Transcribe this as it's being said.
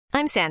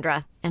I'm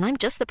Sandra, and I'm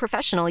just the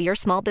professional your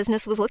small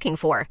business was looking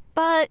for.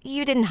 But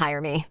you didn't hire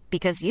me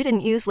because you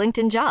didn't use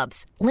LinkedIn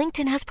Jobs.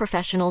 LinkedIn has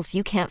professionals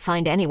you can't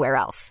find anywhere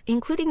else,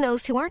 including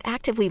those who aren't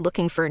actively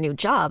looking for a new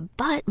job,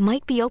 but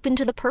might be open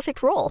to the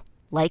perfect role,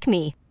 like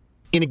me.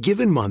 In a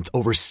given month,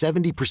 over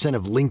 70%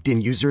 of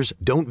LinkedIn users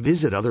don't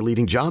visit other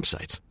leading job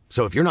sites.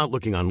 So if you're not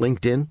looking on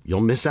LinkedIn,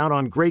 you'll miss out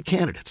on great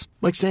candidates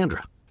like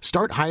Sandra.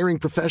 Start hiring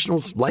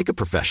professionals like a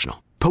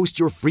professional. Post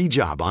your free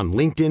job on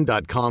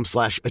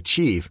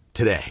linkedin.com/achieve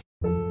today.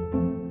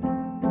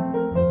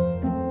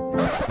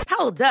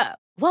 Hold up.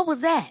 What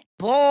was that?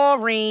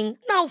 Boring.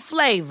 No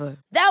flavor.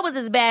 That was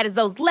as bad as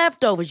those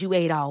leftovers you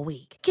ate all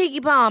week.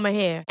 Keke Palmer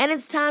here, and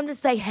it's time to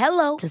say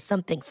hello to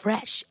something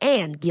fresh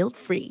and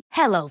guilt-free.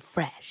 Hello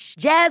Fresh.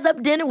 Jazz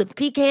up dinner with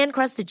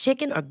pecan-crusted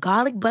chicken or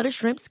garlic butter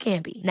shrimp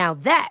scampi. Now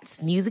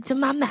that's music to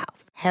my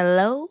mouth.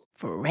 Hello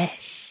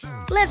Fresh.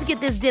 Let's get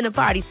this dinner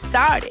party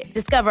started.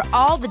 Discover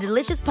all the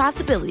delicious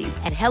possibilities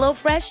at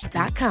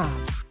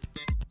hellofresh.com.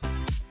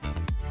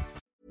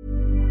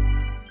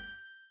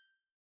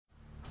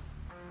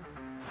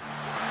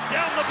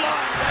 Down the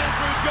blind,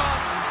 Andrew John.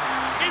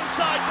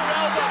 Inside for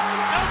Elba.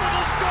 Elba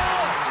will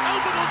score.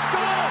 Elba will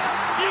score.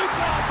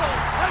 Newcastle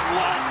have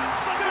won.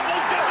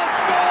 Fiddler's going to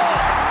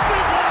score.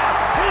 Fiddler,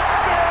 it's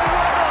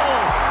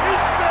farewell.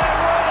 It's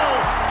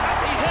farewell. And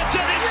he hits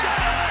it. He's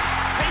got it.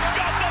 He's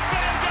got the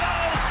field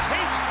goal.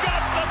 He's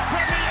got the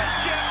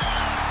premiership.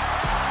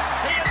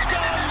 He has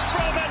gone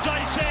from, as I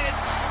said,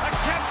 a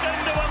captain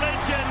to a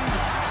legend.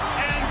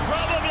 And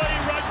probably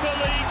rugby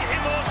league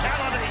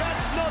immortality.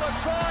 That's not a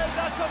try.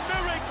 That's a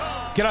miracle.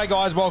 G'day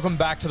guys, welcome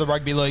back to the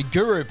Rugby League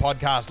Guru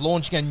podcast,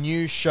 launching a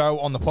new show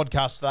on the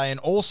podcast today and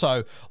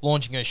also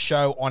launching a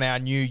show on our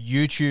new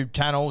YouTube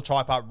channel.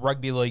 Type up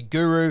Rugby League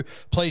Guru.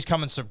 Please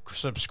come and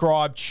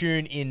subscribe,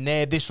 tune in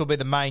there. This will be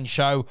the main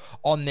show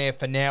on there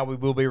for now. We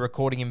will be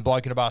recording in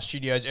Bloke in a Bar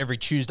Studios every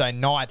Tuesday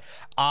night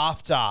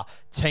after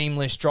team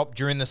list drop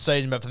during the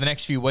season, but for the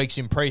next few weeks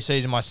in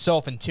pre-season,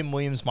 myself and Tim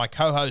Williams, my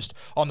co-host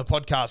on the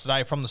podcast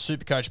today from the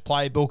Supercoach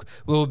Playbook,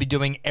 we will be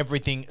doing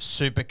everything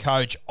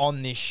Supercoach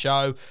on this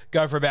show.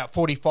 Go for about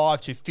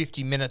 45 to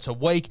 50 minutes a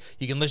week.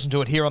 You can listen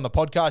to it here on the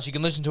podcast. You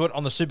can listen to it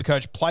on the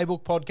Supercoach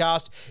Playbook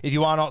podcast. If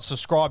you are not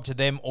subscribed to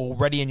them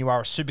already and you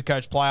are a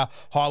Supercoach player,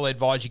 highly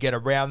advise you get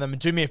around them.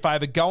 And do me a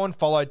favor, go and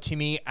follow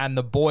Timmy and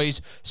the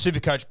boys,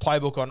 Supercoach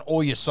Playbook, on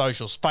all your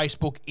socials,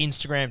 Facebook,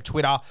 Instagram,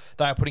 Twitter.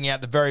 They are putting out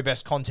the very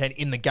best content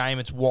in the game.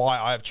 It's why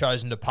I have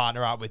chosen to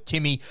partner up with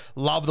Timmy.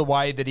 Love the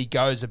way that he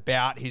goes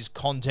about his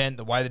content,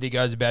 the way that he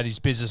goes about his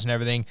business and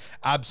everything.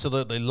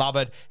 Absolutely love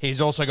it. He's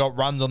also got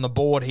runs on the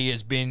board. He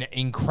has been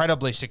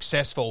incredibly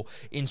successful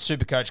in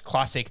Supercoach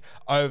Classic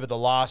over the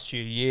last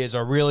few years.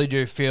 I really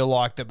do feel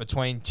like that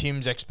between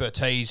Tim's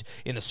expertise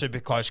in the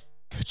Supercoach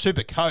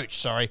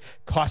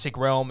Classic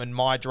realm and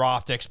my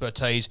draft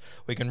expertise,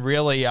 we can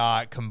really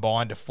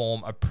combine to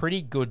form a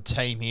pretty good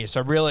team here.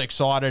 So really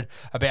excited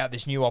about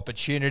this new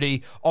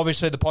opportunity.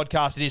 Obviously, the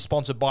podcast, it is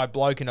sponsored by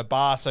Bloke in a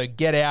Bar, so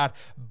get out,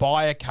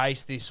 buy a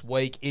case this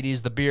week. It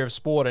is the beer of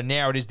sport, and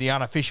now it is the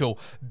unofficial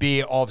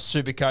beer of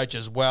Supercoach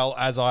as well,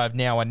 as I have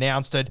now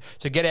announced it.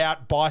 So get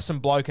out, buy some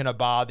Bloke in a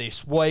Bar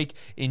this week,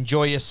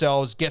 enjoy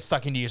yourselves, get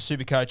stuck into your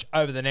Supercoach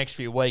over the next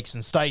few weeks,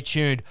 and stay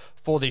tuned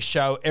for this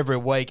show every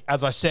week.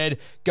 As I said,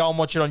 go and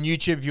watch it on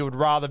YouTube if you would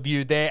rather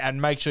view there,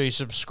 and make sure you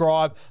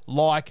subscribe,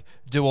 like,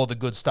 do all the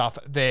good stuff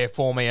there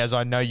for me, as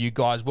I know you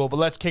guys will. But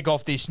let's kick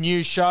off this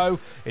new show.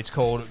 It's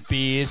called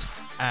Beers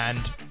and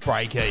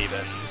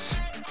Break-Evens.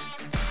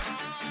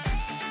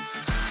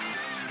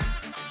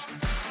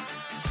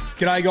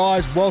 G'day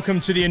guys,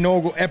 welcome to the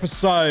inaugural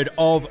episode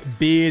of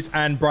Beers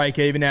and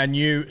Break-Even, our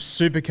new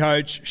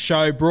Supercoach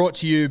show brought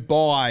to you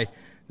by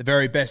the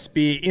very best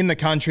beer in the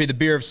country, the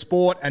beer of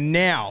sport, and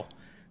now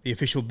the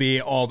official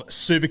beer of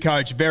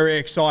Supercoach. Very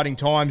exciting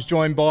times,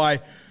 joined by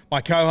my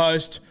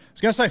co-host. I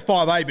was going to say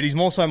 5'8", but he's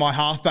more so my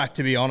halfback,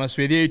 to be honest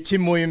with you.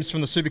 Tim Williams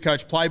from the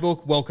Supercoach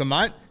Playbook. Welcome,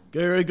 mate.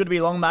 Guru, good to be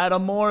along, mate.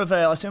 I'm more of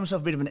I see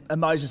myself a bit of a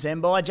Moses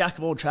Mbai, jack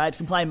of all trades,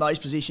 can play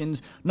most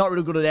positions, not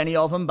really good at any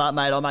of them, but,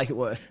 mate, I'll make it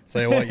work.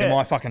 Tell you what, you're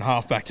my fucking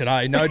halfback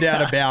today, no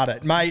doubt about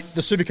it. Mate,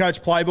 the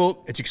Supercoach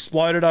Playbook, it's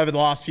exploded over the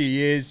last few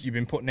years. You've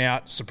been putting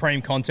out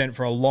supreme content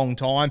for a long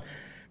time.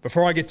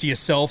 Before I get to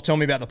yourself, tell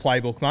me about the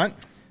Playbook, mate.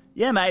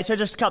 Yeah, mate. So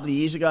just a couple of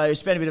years ago,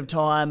 spent a bit of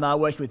time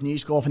working with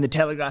News Corp and the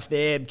Telegraph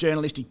there,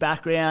 journalistic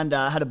background,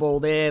 had a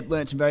ball there,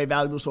 learned some very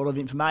valuable sort of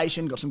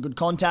information, got some good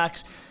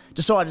contacts.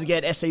 Decided to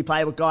get SC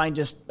Playbook going,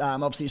 just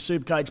obviously a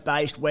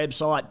Supercoach-based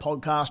website,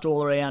 podcast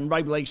all around,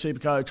 Rugby League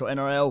Supercoach or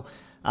NRL,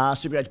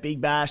 Supercoach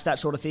Big Bash, that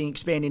sort of thing,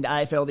 expand into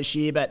AFL this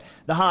year. But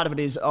the heart of it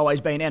has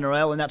always been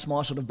NRL, and that's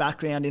my sort of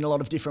background in a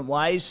lot of different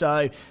ways. So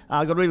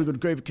I've got a really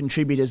good group of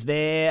contributors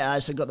there.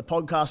 So got the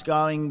podcast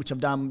going, which I've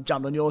jumped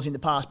on yours in the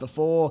past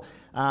before,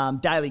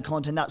 daily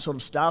content, that sort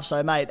of stuff.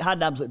 So, mate, had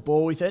an absolute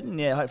ball with it, and,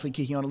 yeah, hopefully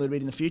kicking on a little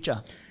bit in the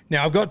future.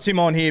 Now, I've got Tim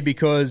on here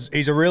because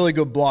he's a really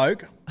good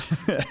bloke,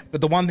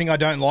 but the one thing I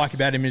don't like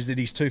about him is that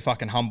he's too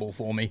fucking humble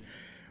for me.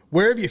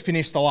 Where have you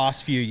finished the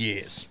last few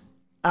years?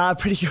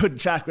 Pretty good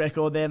track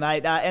record there,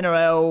 mate.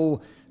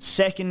 NRL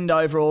second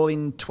overall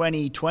in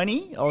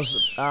 2020.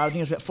 I think it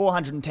was about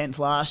 410th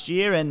last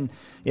year, and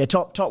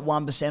top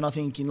 1%. I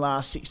think in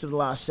last 6 of the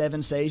last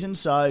 7 seasons.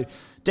 So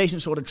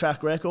decent sort of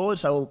track record.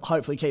 So we'll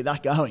hopefully keep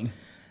that going.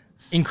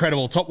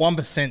 Incredible. Top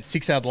 1%,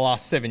 6 out of the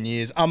last 7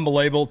 years.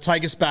 Unbelievable.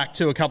 Take us back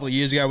to a couple of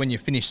years ago when you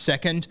finished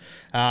second.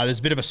 There's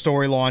a bit of a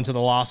storyline to the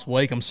last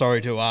week. I'm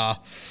sorry to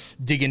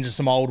dig into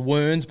some old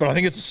wounds, but I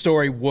think it's a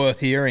story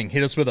worth hearing.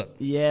 Hit us with it.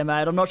 Yeah,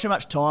 mate. I'm not sure how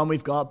much time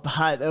we've got,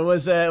 but it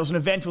was an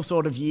eventful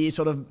sort of year.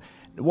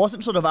 It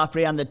wasn't sort of up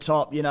around the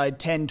top,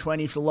 10,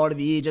 20 for a lot of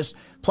the year. Just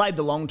played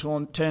the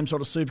long-term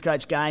sort of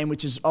Supercoach game,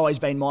 which has always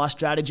been my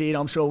strategy, and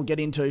I'm sure we'll get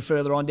into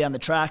further on down the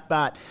track.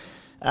 But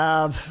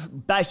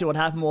basically what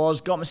happened was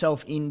got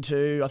myself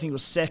into, I think it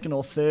was 2nd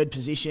or 3rd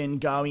position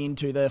going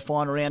into the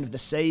final round of the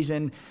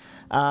season.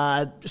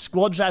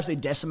 Squad was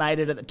absolutely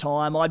decimated at the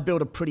time. I'd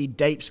built a pretty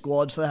deep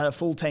squad, so they had a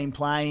full team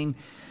playing.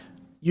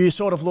 You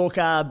sort of look,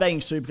 being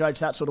Supercoach,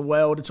 that sort of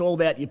world, it's all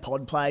about your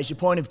pod plays, your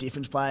point of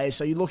difference plays.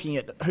 So you're looking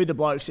at who the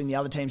blokes in the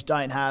other teams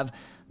don't have.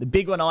 The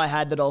big one I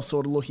had that I was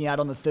sort of looking at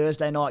on the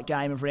Thursday night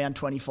game of round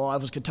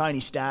 25 was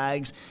Kotoni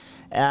Staggs.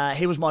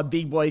 He was my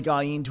big boy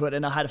going into it,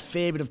 and I had a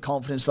fair bit of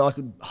confidence that I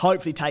could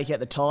hopefully take out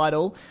the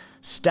title.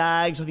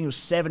 Staggs, I think it was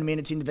 7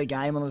 minutes into the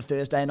game on the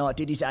Thursday night,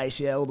 did his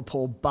ACL, the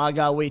poor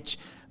bugger, which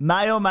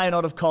may or may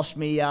not have cost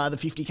me the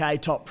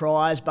 50k top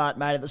prize, but,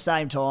 mate, at the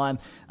same time,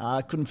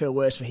 couldn't feel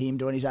worse for him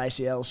doing his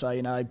ACL. So,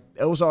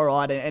 it was all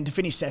right. And to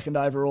finish second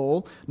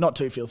overall, not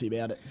too filthy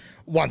about it.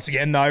 Once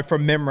again, though,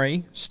 from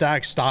memory,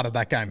 Staggs started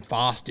that game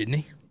fast, didn't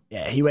he?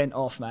 Yeah, he went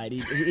off, mate.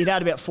 He'd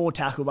had about 4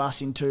 tackle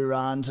busts in 2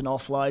 runs and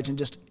offloads, and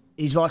just,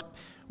 he's like,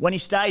 when he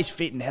stays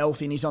fit and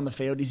healthy and he's on the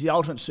field, he's the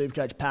ultimate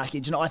Supercoach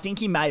package. And I think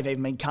he may have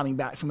even been coming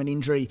back from an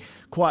injury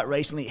quite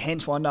recently,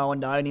 hence why no one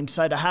known him.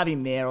 So to have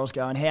him there, I was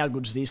going, how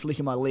good's this?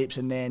 Licking my lips.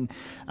 And then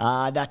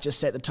that just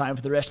set the tone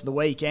for the rest of the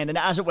weekend. And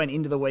as it went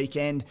into the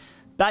weekend,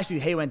 basically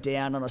he went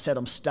down and I said,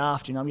 I'm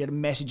stuffed. I'm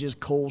getting messages,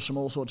 calls from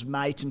all sorts of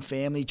mates and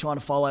family trying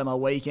to follow my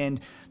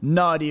weekend.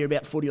 No idea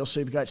about footy or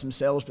Supercoach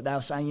themselves, but they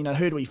were saying,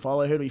 who do we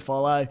follow? Who do we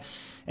follow?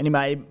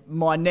 Anyway,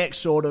 my next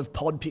sort of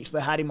pod picks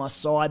that I had in my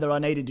side that I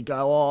needed to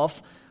go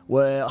off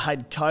were, I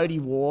had Cody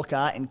Walker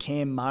and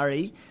Cam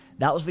Murray.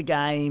 That was the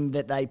game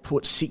that they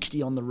put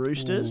 60 on the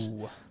Roosters.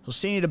 Ooh. So I was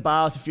sitting at a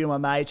bar with a few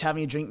of my mates,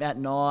 having a drink that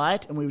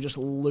night, and we were just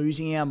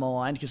losing our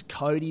mind because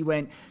Cody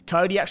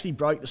actually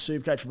broke the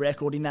Supercoach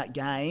record in that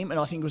game, and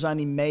I think it was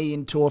only me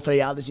and 2 or 3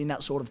 others in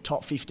that sort of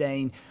top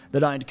 15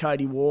 that owned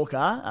Cody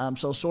Walker.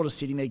 So I was sort of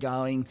sitting there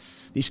going,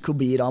 this could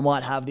be it, I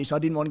might have this. I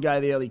didn't want to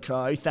go the early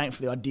crow.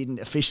 Thankfully, I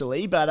didn't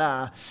officially,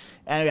 but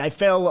anyway,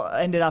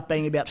 ended up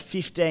being about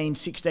 15,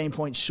 16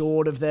 points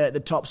short of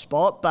the top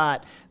spot.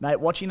 But, mate,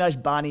 watching those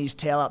bunnies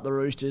tail up the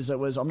Roosters,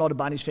 I'm not a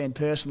Bunnies fan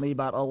personally,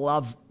 but I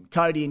love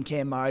Cody and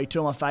Cam Murray, 2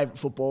 of my favourite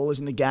footballers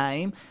in the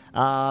game. Mate,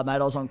 I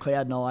was on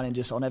cloud 9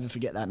 and I'll never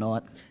forget that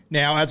night.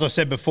 Now, as I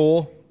said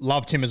before,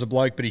 loved him as a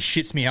bloke, but he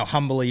shits me how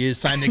humble he is,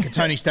 saying that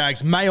Kotoni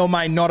Staggs may or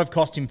may not have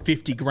cost him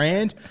 50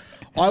 grand.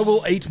 I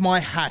will eat my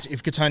hat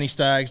if Kotoni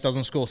Staggs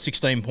doesn't score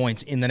 16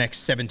 points in the next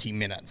 70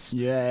 minutes.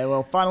 Yeah,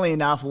 well, funnily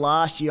enough,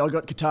 last year I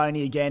got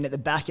Kotoni again at the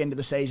back end of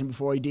the season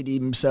before he did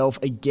himself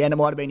again. It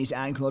might have been his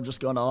ankle. I've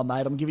just gone, oh,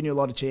 mate, I'm giving you a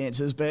lot of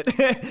chances, but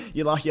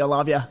you're lucky I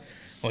love you.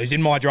 Well, he's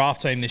in my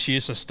draft team this year,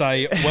 so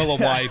stay well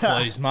away,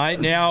 please, mate.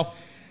 Now,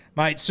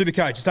 mate,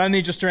 Supercoach, it's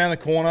only just around the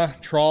corner.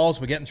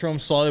 Trials, we're getting through them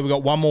slowly. We've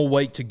got 1 more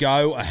week to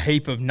go. A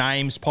heap of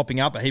names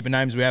popping up, a heap of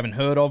names we haven't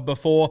heard of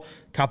before.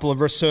 A couple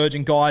of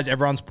resurgent guys.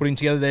 Everyone's putting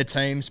together their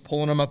teams,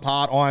 pulling them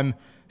apart. I'm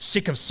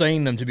sick of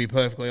seeing them, to be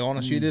perfectly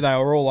honest with you. They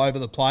were all over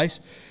the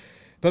place.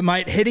 But,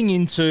 mate, heading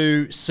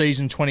into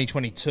season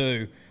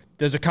 2022,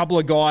 there's a couple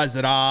of guys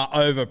that are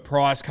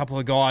overpriced, a couple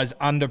of guys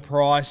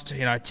underpriced.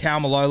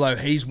 Taumalolo,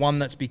 he's one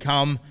that's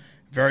become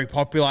very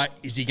popular.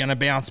 Is he going to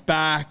bounce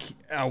back?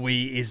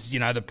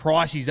 The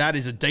price he's at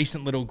is a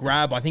decent little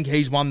grab. I think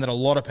he's one that a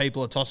lot of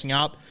people are tossing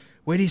up.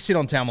 Where do you sit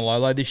on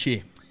Taumalolo this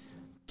year?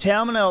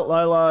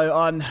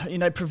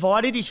 Taumalolo,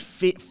 provided he's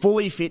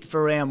fully fit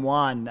for round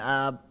 1,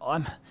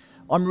 I'm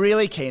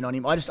really keen on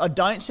him. I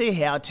don't see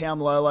how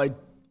Taumalolo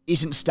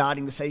isn't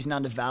starting the season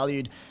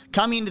undervalued.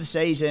 Coming into the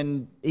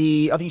season,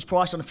 I think he's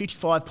priced on a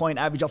 55-point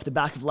average off the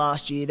back of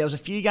last year. There was a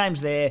few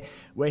games there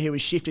where he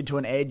was shifted to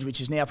an edge,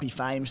 which is now pretty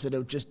famous, that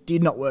it just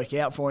did not work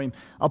out for him.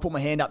 I'll put my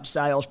hand up to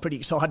say I was pretty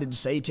excited to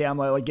see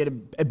Taumalolo get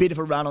a bit of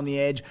a run on the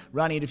edge,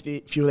 running into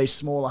a few of these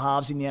smaller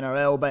halves in the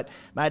NRL. But,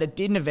 mate, it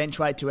didn't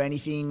eventuate to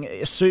anything.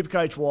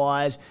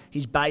 Supercoach-wise,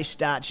 his base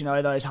stats,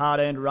 those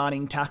hard-earned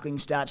running, tackling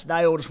stats,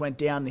 they all just went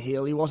down the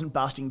hill. He wasn't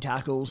busting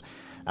tackles.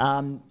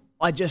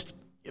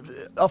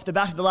 Off the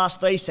back of the last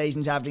 3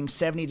 seasons, averaging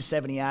 70 to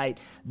 78,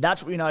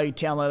 that's what we know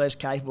Taumalolo's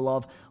capable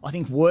of. I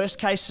think worst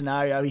case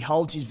scenario, he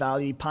holds his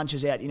value,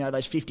 punches out,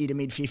 those 50 to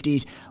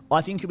mid-50s.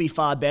 I think he'll be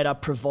far better,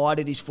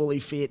 provided he's fully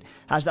fit,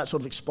 has that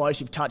sort of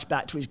explosive touch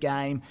back to his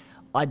game.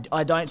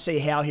 I don't see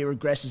how he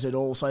regresses at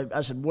all. So,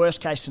 as a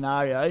worst case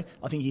scenario,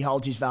 I think he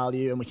holds his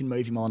value and we can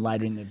move him on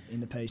later in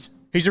the piece.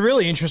 He's a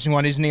really interesting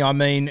one, isn't he? I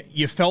mean,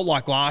 you felt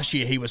like last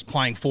year he was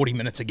playing 40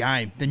 minutes a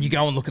game. Then you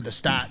go and look at the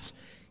stats.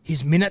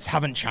 His minutes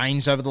haven't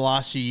changed over the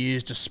last few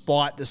years,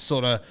 despite this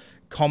sort of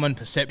common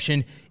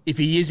perception. If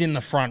he is in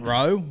the front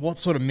row, what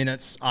sort of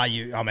minutes are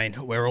you? I mean,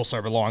 we're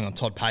also relying on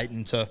Todd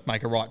Payton to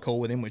make a right call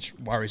with him, which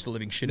worries the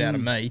living shit out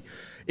of me.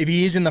 If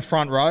he is in the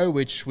front row,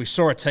 which we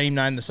saw a team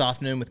name this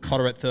afternoon with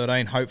Cotter at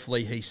 13,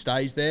 hopefully he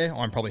stays there.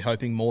 I'm probably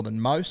hoping more than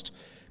most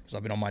because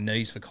I've been on my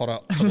knees for Cotter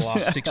for the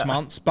last 6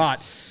 months. But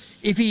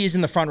if he is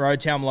in the front row,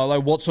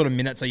 Taumalolo, what sort of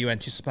minutes are you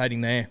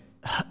anticipating there?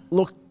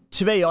 Look,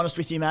 to be honest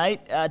with you,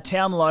 mate,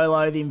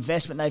 Taumalolo, the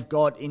investment they've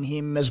got in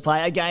him as a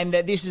player, again,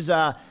 this is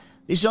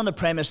on the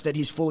premise that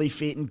he's fully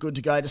fit and good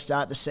to go to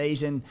start the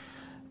season.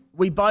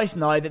 We both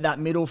know that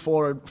middle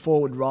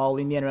forward role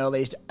in the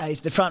NRL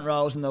is the front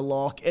rows and the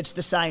lock. It's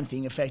the same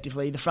thing,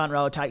 effectively. The front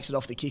rower takes it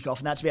off the kickoff,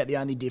 and that's about the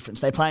only difference.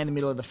 They play in the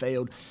middle of the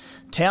field.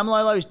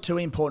 Taumalolo is too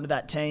important to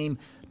that team.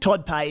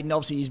 Todd Payton,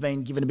 obviously, he's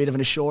been given a bit of an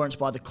assurance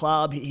by the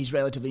club. He's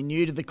relatively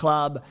new to the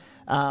club.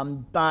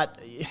 But,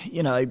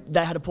 you know,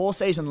 they had a poor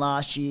season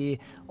last year.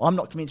 I'm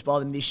not convinced by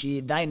them this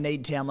year. They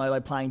need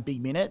Taumalolo playing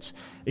big minutes.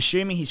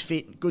 Assuming he's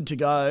fit, good to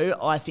go,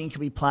 I think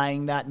he'll be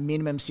playing that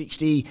minimum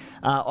 60,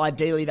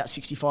 ideally that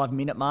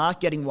 65-minute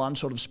mark, getting one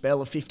sort of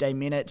spell of 15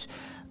 minutes.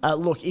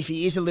 Look, if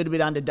he is a little bit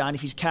underdone,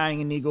 if he's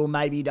carrying a niggle,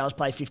 maybe he does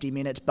play 50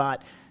 minutes,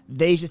 but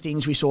these are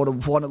things we sort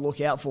of want to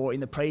look out for in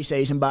the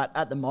preseason, but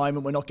at the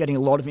moment we're not getting a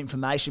lot of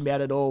information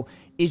about it all.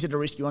 Is it a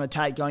risk you want to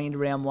take going into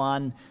round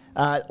one?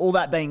 All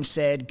that being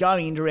said,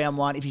 going into round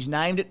one, if he's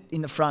named it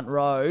in the front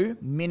row,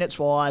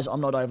 minutes-wise,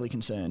 I'm not overly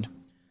concerned.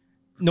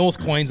 North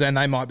Queensland,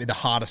 they might be the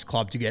hardest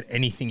club to get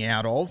anything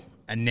out of,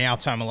 and now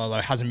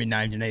Taumalolo hasn't been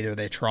named in either of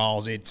their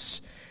trials.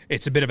 It's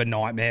a bit of a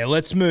nightmare.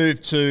 Let's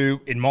move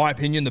to, in my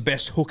opinion, the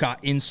best hooker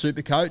in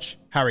Supercoach,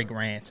 Harry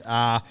Grant.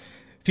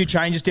 A few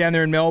changes down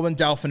there in Melbourne.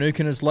 Dale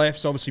Finucane has left.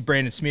 So obviously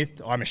Brandon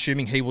Smith, I'm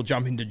assuming he will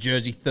jump into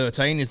jersey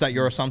 13. Is that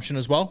your assumption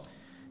as well?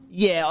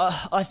 Yeah,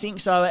 I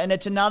think so. And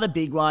it's another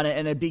big one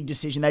and a big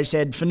decision. They've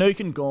said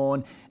Finucane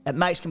gone. It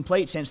makes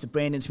complete sense that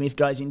Brandon Smith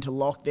goes into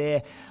lock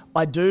there.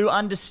 I do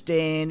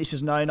understand this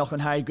is no knock on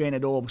Harry Grant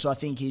at all because I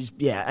think he's,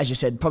 as you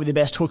said, probably the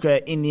best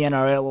hooker in the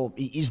NRL, or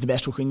he is the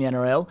best hooker in the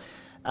NRL.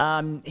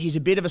 He's a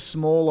bit of a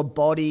smaller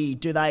body.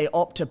 Do they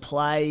opt to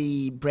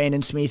play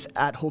Brandon Smith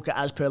at hooker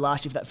as per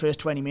last year for that first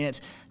 20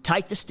 minutes,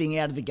 take the sting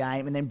out of the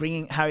game, and then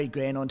bringing Harry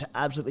Grant on to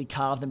absolutely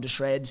carve them to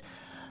shreds?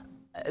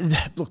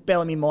 Look,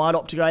 Bellamy might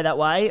opt to go that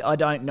way. I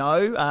don't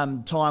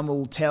know. Time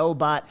will tell.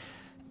 But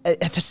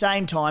at the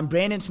same time,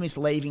 Brandon Smith's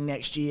leaving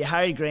next year.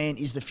 Harry Grant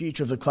is the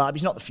future of the club.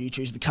 He's not the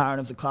future. He's the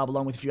current of the club,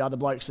 along with a few other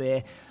blokes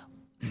there.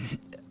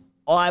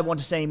 I want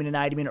to see him in an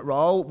 80-minute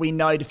role. We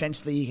know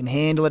defensively he can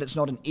handle it. It's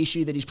not an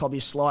issue that he's probably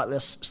a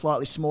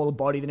slightly smaller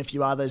body than a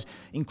few others,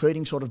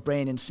 including sort of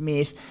Brandon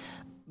Smith.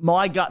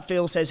 My gut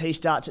feel says he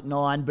starts at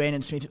 9,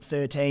 Brandon Smith at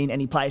 13,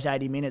 and he plays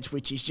 80 minutes,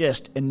 which is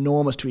just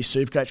enormous to his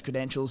Supercoach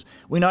credentials.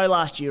 We know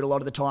last year, a lot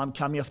of the time,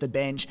 coming off the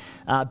bench,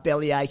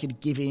 Bellier could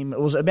give him,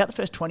 it was about the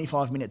first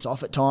 25 minutes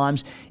off at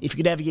times. If you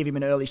could ever give him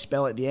an early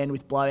spell at the end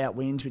with blowout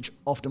wins, which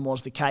often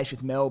was the case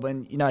with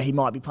Melbourne, you know, he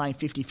might be playing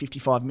 50,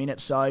 55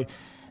 minutes. So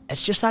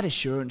it's just that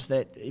assurance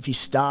that if he's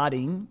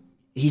starting,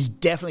 he's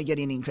definitely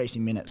getting an increase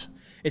in minutes.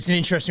 It's an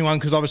interesting one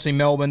because obviously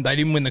Melbourne, they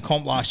didn't win the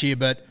comp last year,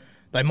 but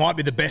they might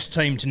be the best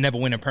team to never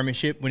win a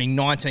premiership, winning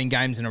 19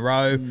 games in a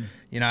row.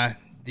 You know,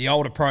 the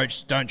old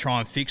approach, don't try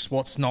and fix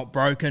what's not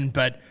broken.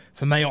 But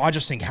for me, I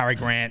just think Harry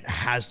Grant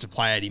has to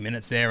play 80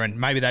 minutes there, and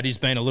maybe that has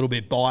been a little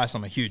bit biased.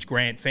 I'm a huge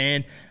Grant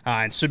fan,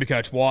 and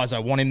Supercoach-wise, I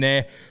want him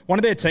there. One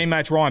of their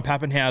teammates, Ryan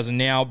Pappenhausen,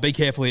 now, be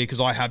careful here because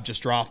I have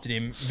just drafted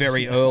him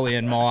very early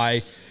in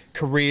my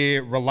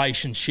career,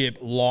 relationship,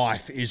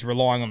 life is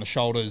relying on the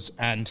shoulders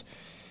and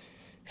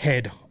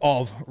head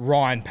of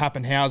Ryan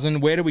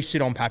Pappenhausen. Where do we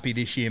sit on Pappy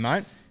this year,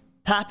 mate?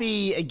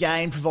 Pappy,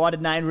 again, provided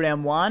named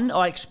round 1.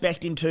 I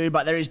expect him to,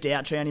 but there is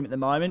doubts around him at the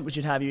moment, which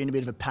would have you in a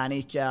bit of a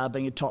panic,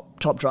 being a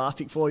top draft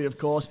pick for you, of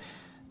course.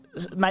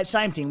 Mate,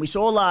 same thing. We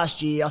saw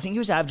last year, I think he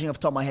was averaging off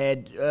the top of my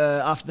head,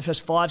 after the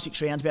first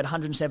 5-6 rounds, about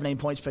 117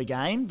 points per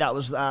game. That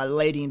was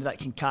leading into that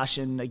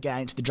concussion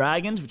against the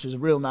Dragons, which was a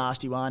real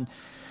nasty one.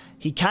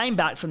 He came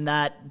back from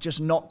that,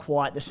 just not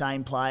quite the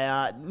same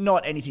player,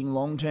 not anything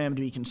long-term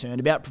to be concerned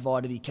about,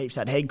 provided he keeps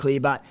that head clear,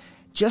 but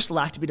just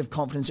lacked a bit of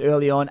confidence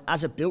early on.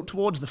 As it built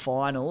towards the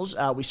finals,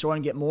 we saw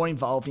him get more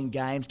involved in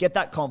games, get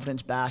that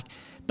confidence back,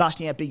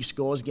 busting out big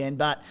scores again,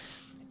 but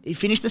he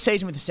finished the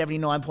season with a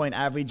 79-point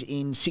average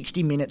in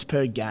 60 minutes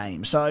per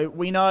game. So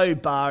we know,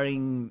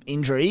 barring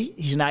injury,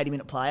 he's an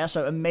 80-minute player,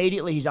 so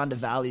immediately he's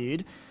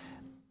undervalued.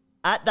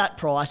 At that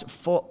price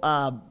for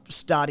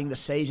starting the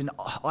season,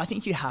 I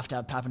think you have to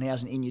have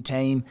Pappenhausen in your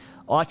team.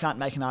 I can't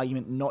make an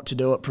argument not to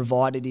do it,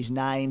 provided he's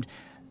named.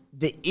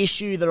 The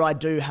issue that I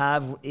do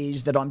have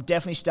is that I'm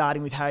definitely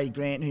starting with Harry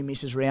Grant, who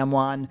misses round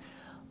 1.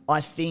 I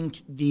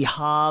think the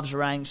halves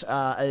ranks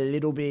are a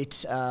little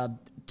bit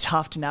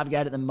tough to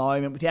navigate at the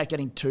moment without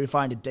getting too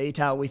far into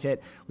detail with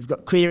it. We've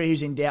got Cleary,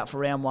 who's in doubt for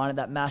round one at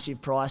that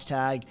massive price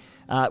tag.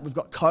 We've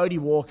got Cody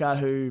Walker,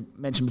 who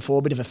mentioned before,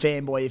 a bit of a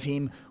fanboy of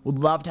him. Would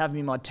love to have him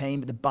in my team,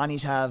 but the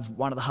Bunnies have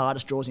one of the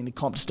hardest draws in the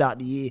comp to start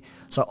the year.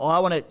 So I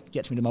want to,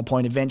 gets me to my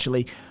point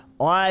eventually,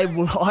 I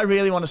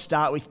really want to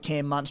start with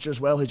Cam Munster as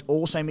well, who's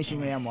also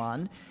missing round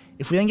one.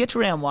 If we then get to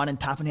round one and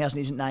Pappenhausen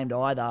isn't named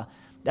either,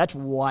 that's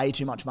way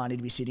too much money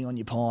to be sitting on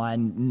your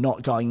pine,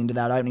 not going into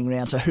that opening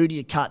round. So who do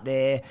you cut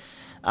there?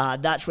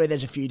 That's where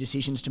there's a few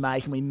decisions to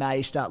make, and we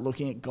may start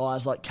looking at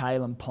guys like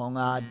Kalen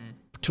Ponga,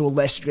 to a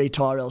less degree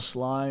Tyrell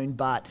Sloan.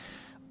 But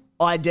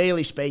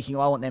ideally speaking,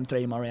 I want them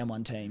three in my round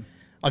one team.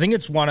 I think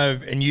it's one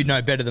of, and you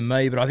know better than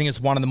me, but I think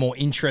it's one of the more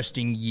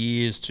interesting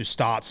years to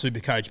start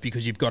Supercoach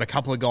because you've got a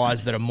couple of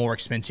guys that are more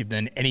expensive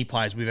than any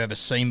players we've ever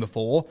seen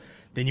before.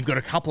 Then you've got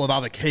a couple of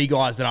other key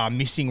guys that are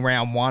missing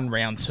round one,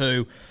 round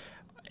two.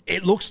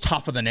 It looks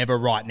tougher than ever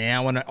right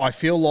now, and I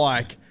feel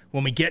like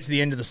when we get to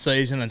the end of the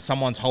season and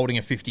someone's holding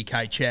a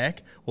 50K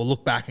check, we'll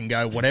look back and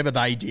go, whatever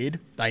they did,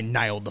 they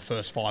nailed the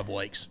first 5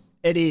 weeks.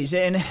 It is,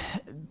 and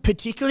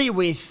particularly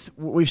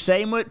we've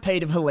seen what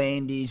Peter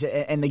V'landys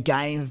and the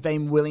game have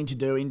been willing to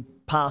do in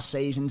past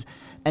seasons,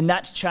 and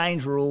that's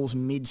changed rules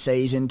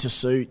mid-season to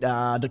suit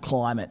the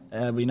climate.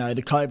 We know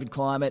the COVID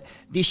climate.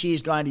 This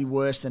year's going to be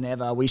worse than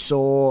ever. We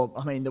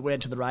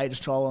went to the Raiders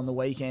trial on the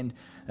weekend.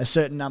 A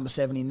certain number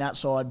 7 in that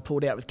side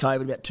pulled out with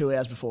COVID about 2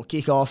 hours before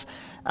kickoff.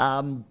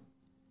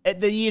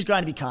 The year's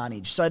going to be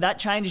carnage. So that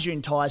changes your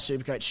entire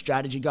Supercoach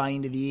strategy going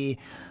into the year.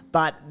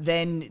 But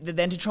then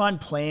to try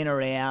and plan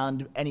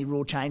around any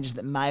rule changes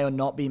that may or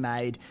not be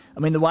made.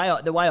 I mean, the way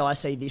I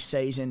see this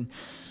season,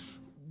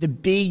 the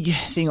big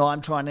thing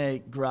I'm trying to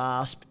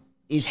grasp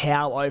is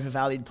how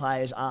overvalued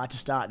players are to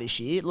start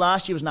this year.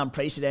 Last year was an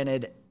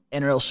unprecedented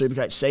NRL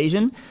Supercoach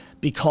season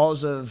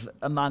because of,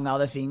 among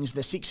other things,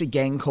 the 6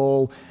 again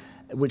call,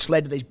 which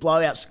led to these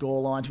blowout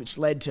scorelines, which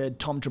led to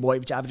Tom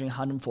Trbojevic averaging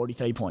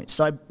 143 points.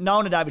 So no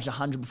one had averaged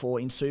 100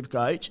 before in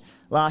Supercoach.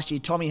 Last year,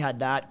 Tommy had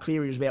that.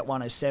 Cleary was about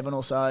 107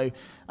 or so.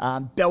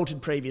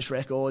 Belted previous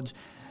records.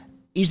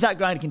 Is that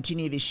going to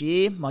continue this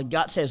year? My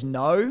gut says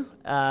no.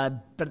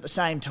 But at the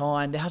same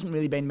time, there hasn't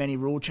really been many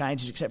rule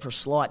changes except for a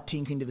slight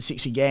tinkering to the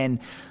 6 again.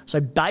 So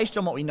based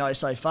on what we know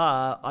so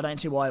far, I don't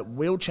see why it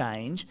will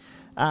change.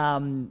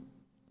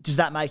 Does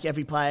that make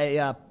every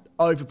player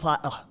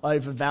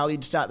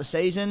overvalued to start the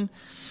season?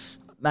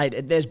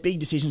 Mate, there's big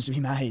decisions to be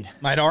made.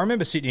 Mate, I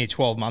remember sitting here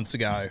 12 months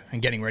ago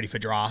and getting ready for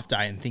draft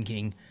day and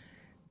thinking,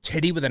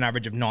 Teddy with an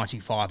average of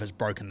 95 has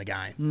broken the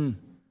game.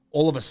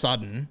 All of a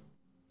sudden,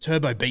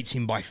 Turbo beats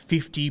him by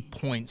 50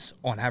 points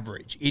on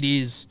average. It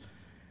is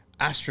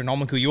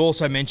astronomical. You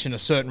also mentioned a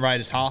certain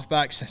Raiders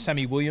halfback,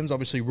 Sammy Williams,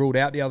 obviously ruled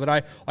out the other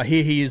day. I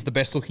hear he is the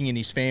best looking in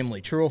his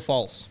family. True or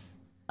false?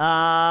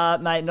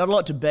 Mate, not a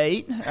lot to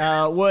beat.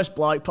 Worst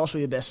bloke,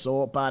 possibly the best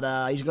sort,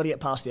 but he's got to get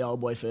past the old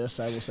boy first,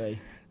 so we'll see.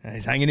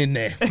 He's hanging in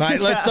there. Mate,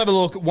 let's have a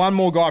look. One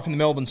more guy from the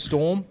Melbourne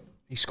Storm.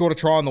 He scored a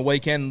try on the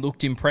weekend,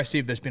 looked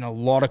impressive. There's been a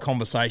lot of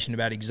conversation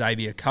about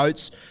Xavier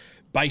Coates.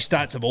 Base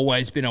stats have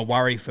always been a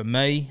worry for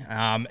me.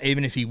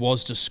 Even if he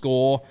was to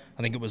score,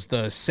 I think it was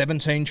the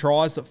 17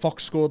 tries that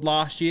Fox scored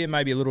last year,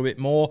 maybe a little bit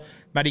more.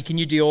 Matty, can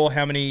you deal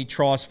how many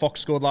tries Fox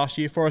scored last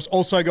year for us?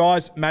 Also,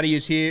 guys, Matty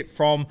is here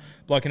from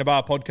Bloke in a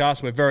Bar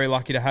podcast. We're very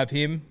lucky to have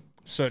him.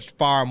 Searched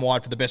far and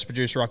wide for the best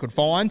producer I could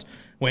find.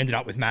 We ended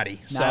up with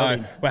Matty.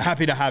 So we're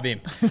happy to have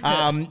him.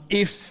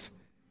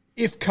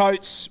 If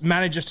Coates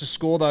manages to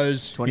score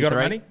those... 23. You got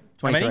it, Matty?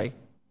 23.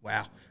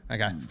 Wow.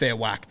 Okay, fair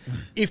whack.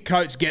 If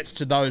Coates gets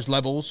to those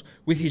levels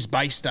with his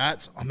base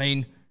stats, I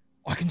mean,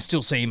 I can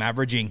still see him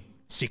averaging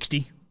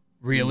 60,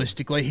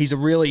 realistically. He's a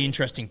really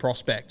interesting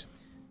prospect.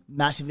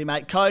 Massively,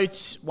 mate.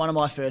 Coates, one of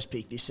my first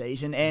pick this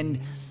season, and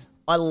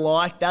I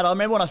like that. I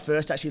remember when I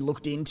first actually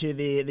looked into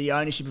the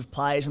ownership of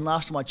players, and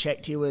last time I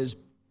checked, he was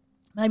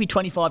maybe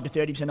 25 to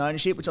 30%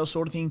 ownership, which I was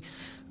sort of thinking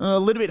a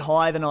little bit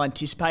higher than I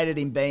anticipated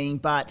him being,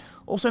 but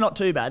also not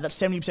too bad. That's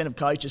 70% of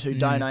coaches who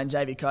don't own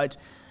Xavier Coates.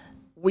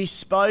 We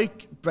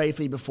spoke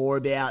briefly before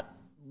about,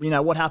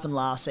 what happened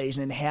last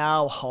season and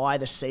how high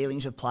the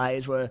ceilings of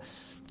players were.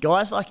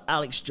 Guys like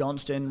Alex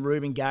Johnston,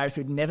 Ruben Garrick,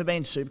 who'd never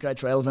been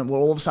Supercoach relevant, were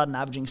all of a sudden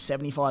averaging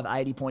 75,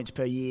 80 points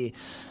per year.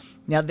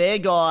 Now, they're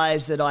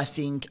guys that I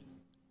think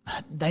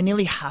they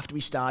nearly have to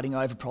be starting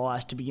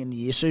overpriced to begin the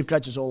year.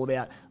 Supercoach is all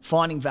about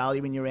finding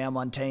value in your round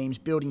one teams,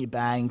 building your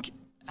bank,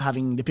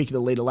 having the pick of the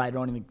leader later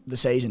on in the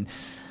season.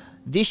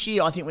 This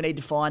year, I think we need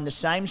to find the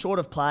same sort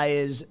of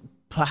players,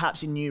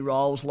 perhaps in new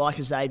roles, like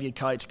a Xavier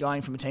Coates,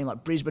 going from a team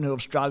like Brisbane, who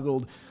have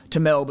struggled, to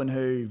Melbourne,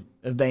 who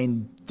have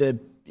been the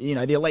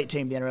elite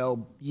team of the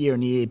NRL year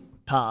and year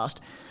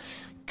past.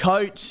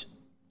 Coates,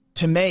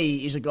 to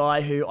me, is a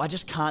guy who I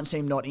just can't see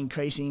him not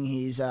increasing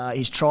his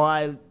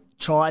tries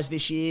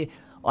this year.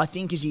 I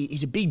think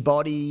he's a big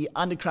body,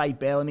 under Craig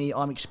Bellamy.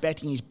 I'm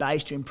expecting his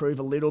base to improve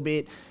a little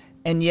bit.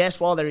 And yes,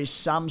 while there is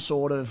some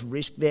sort of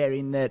risk there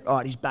in that, all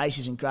right, his base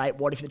isn't great,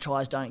 what if the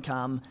tries don't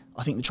come?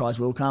 I think the tries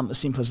will come, as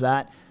simple as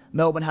that.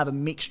 Melbourne have a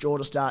mixed draw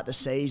to start the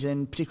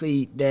season,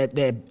 particularly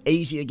their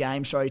easier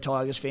games. Sorry,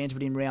 Tigers fans,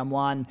 but in round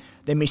one,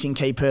 they're missing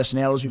key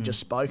personnel, as we've just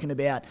spoken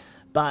about.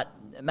 But,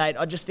 mate,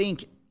 I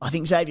think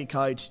Xavier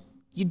Coates,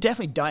 you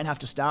definitely don't have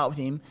to start with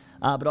him,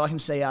 but I can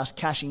see us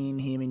cashing in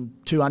him in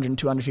 200 and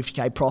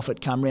 250k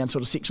profit come round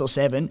sort of 6 or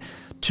 7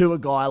 to a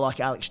guy like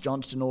Alex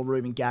Johnston or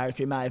Ruben Garrick,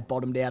 who may have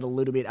bottomed out a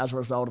little bit as a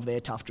result of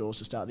their tough draws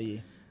to start the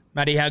year.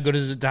 Matty, how good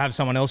is it to have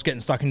someone else getting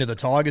stuck into the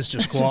Tigers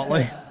just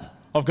quietly?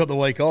 I've got the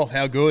week off.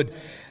 How good.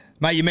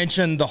 Mate, you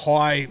mentioned the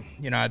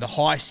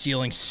high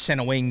ceiling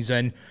centre wings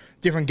and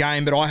different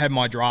game, but I had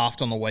my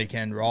draft on the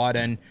weekend, right?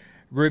 And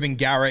Ruben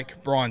Garrick,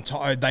 Brian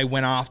Toto, they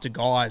went after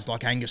guys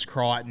like Angus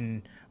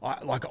Crichton.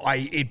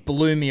 It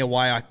blew me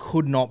away. I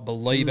could not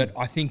believe it.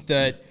 I think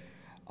that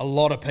a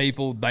lot of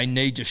people, they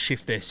need to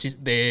shift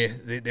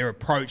their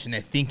approach and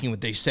their thinking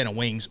with these centre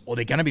wings, or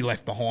they're going to be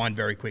left behind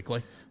very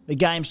quickly. The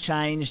game's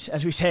changed,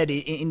 as we said,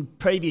 in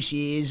previous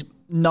years,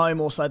 no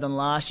more so than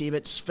last year,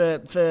 but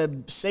for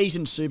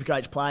seasoned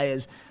Supercoach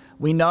players,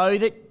 we know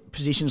that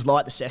positions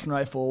like the second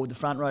row forward, the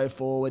front row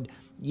forward,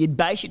 you'd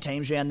base your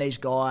teams around these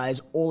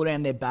guys, all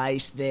around their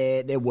base,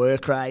 their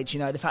work rates.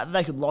 The fact that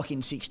they could lock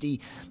in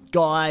 60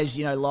 guys,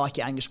 like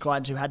your Angus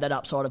Crichtons, who had that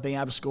upside of being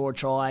able to score a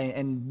try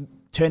and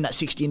turn that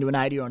 60 into an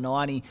 80 or a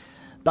 90.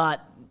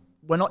 But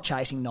we're not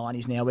chasing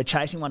 90s now. We're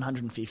chasing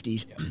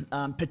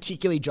 150s,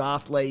 particularly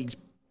draft leagues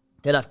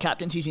that have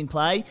captaincies in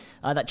play.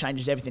 That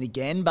changes everything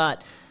again.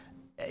 But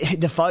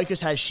the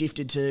focus has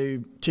shifted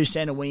to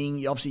centre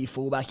wing. Obviously, your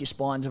fullback, your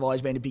spines have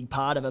always been a big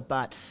part of it,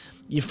 but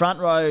your front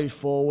row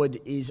forward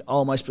is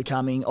almost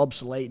becoming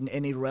obsolete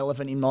and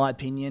irrelevant, in my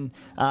opinion.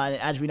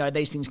 As we know,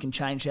 these things can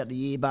change throughout the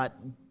year, but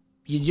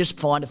you just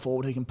find a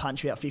forward who can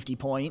punch you out 50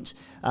 points,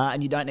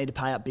 and you don't need to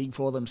pay up big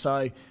for them.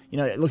 So,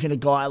 looking at a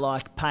guy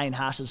like Payne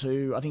Haas's,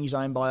 who I think he's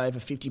owned by over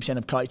 50%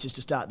 of coaches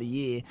to start the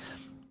year,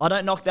 I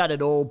don't knock that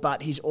at all,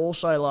 but he's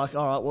also like,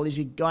 all right, well, is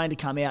he going to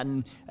come out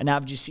and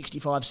average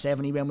 65,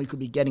 70 when we could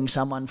be getting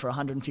someone for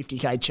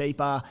 150k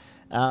cheaper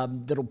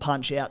that'll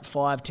punch out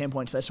 5, 10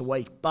 points less a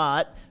week,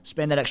 but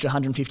spend that extra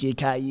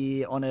 150k a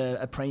year on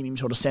a premium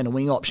sort of centre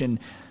wing option?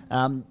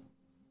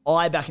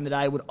 I, back in the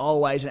day, would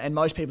always, and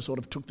most people sort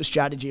of took the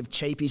strategy of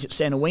cheapies at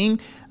centre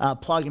wing,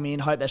 plug them in,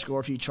 hope they score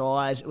a few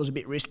tries. It was a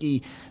bit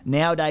risky.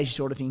 Nowadays, you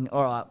sort of think,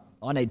 all right,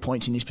 I need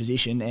points in this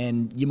position,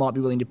 and you might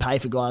be willing to pay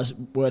for guys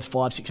worth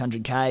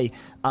 500-600k,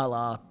 a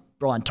la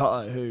Brian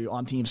Toto, who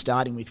I'm thinking of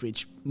starting with,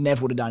 which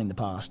never would have done in the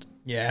past.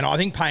 Yeah, and I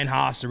think Payne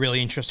Haas is a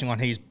really interesting one.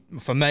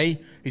 For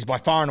me, he's by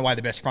far and away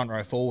the best front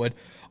row forward.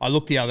 I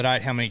looked the other day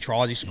at how many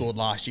tries he scored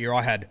last year.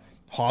 I had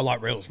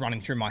highlight reels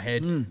running through my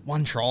head.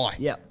 One try.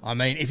 Yeah. I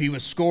mean, if he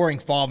was scoring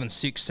 5 and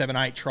 6, 7,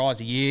 8 tries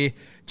a year,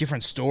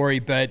 different story,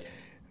 but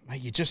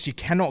mate, you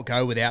cannot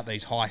go without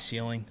these high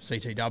ceiling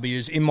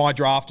CTWs. In my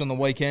draft on the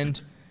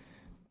weekend,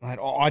 mate,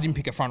 I didn't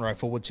pick a front row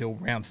forward till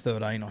round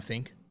 13, I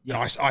think.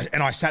 Yeah.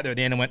 And I sat there at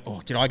the end and went,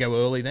 oh, did I go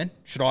early then?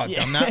 Should I have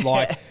done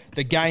that?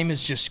 The game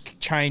has just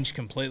changed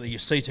completely. Your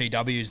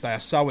CTWs, they are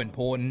so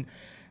important.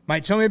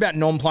 Mate, tell me about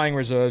non-playing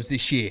reserves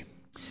this year.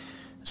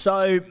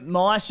 So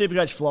my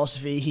Supercoach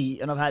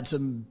philosophy, and I've had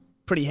some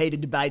pretty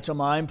heated debates on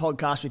my own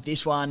podcast with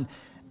this one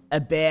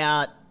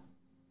about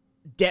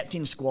depth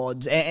in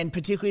squads, and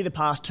particularly the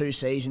past 2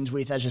 seasons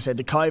with, as I said,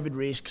 the COVID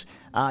risks.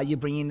 You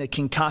bring in the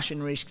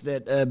concussion risks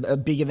that are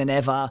bigger than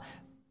ever.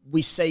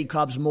 We see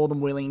clubs more than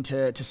willing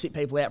to sit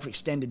people out for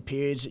extended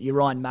periods. Your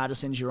Ryan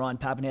Madisons, your Ryan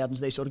Pappenhausens,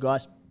 these sort of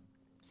guys.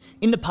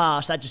 In the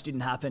past, that just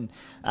didn't happen.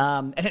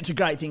 And it's a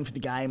great thing for the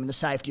game and the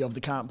safety of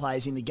the current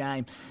players in the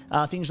game.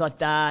 Things like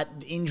that,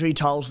 injury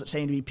tolls that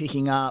seem to be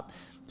picking up,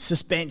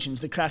 suspensions,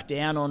 the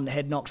crackdown on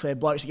head knocks where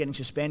blokes are getting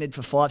suspended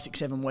for 5, 6,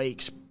 7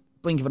 weeks,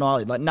 blink of an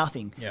eyelid, like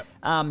nothing. Yep.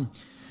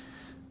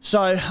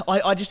 So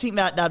I just think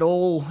that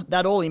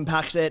all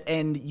impacts it,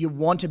 and you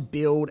want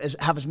to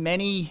have as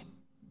many.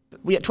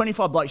 We got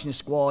 25 blokes in a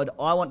squad.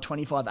 I want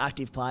 25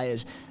 active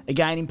players.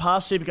 Again, in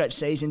past Supercoach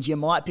seasons, you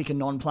might pick a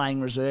non-playing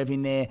reserve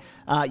in there,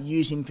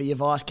 use him for your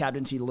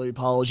vice-captaincy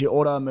loopholes, your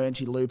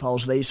auto-emergency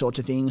loopholes, these sorts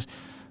of things.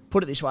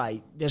 Put it this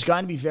way, there's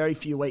going to be very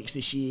few weeks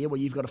this year where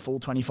you've got a full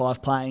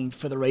 25 playing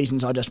for the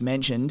reasons I just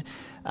mentioned.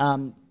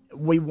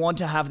 We want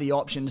to have the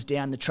options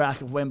down the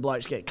track of when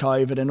blokes get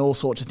COVID and all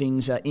sorts of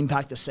things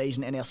impact the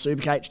season and our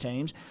Supercoach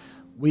teams.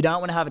 We don't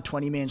want to have a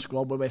 20-man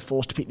squad where we're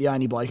forced to pick the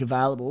only bloke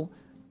available.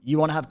 You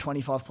want to have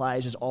 25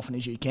 players as often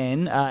as you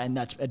can, and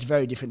it's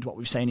very different to what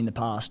we've seen in the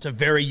past. It's a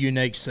very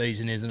unique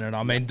season, isn't it?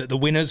 I mean, the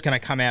winner's going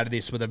to come out of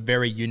this with a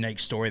very unique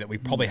story that we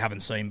probably haven't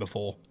seen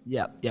before.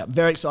 Yeah.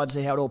 Very excited to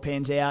see how it all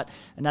pans out.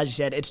 And as you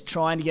said, it's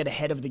trying to get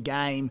ahead of the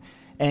game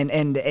and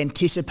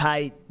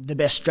anticipate the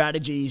best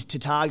strategies to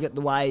target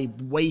the way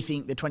we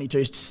think the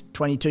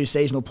 22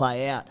 season will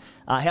play out.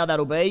 How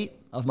that'll be,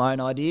 I've my own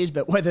ideas,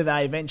 but whether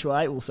they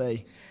eventuate, we'll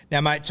see.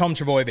 Now, mate, Tom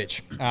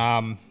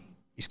Trbojevic,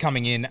 he's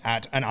coming in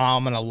at an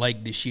arm and a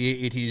leg this year.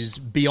 It is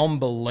beyond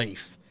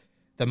belief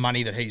the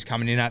money that he's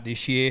coming in at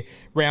this year.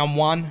 Round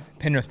 1,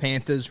 Penrith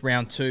Panthers.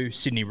 Round 2,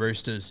 Sydney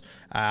Roosters.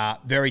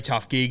 Very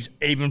tough gigs,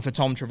 even for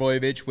Tom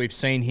Trbojevic. We've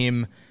seen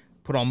him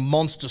put on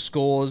monster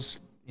scores,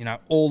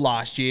 all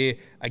last year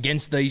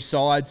against these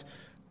sides.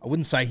 I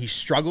wouldn't say he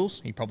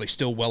struggles. He's probably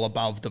still well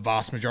above the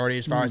vast majority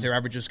as far as their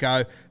averages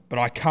go, but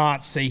I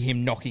can't see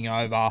him knocking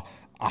over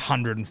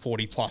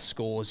 140-plus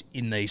scores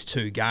in these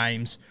two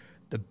games.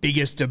 The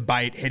biggest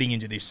debate heading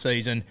into this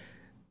season,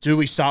 do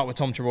we start with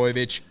Tom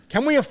Trbojevic?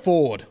 Can we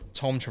afford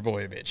Tom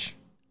Trbojevic?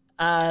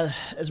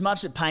 As much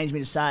as it pains me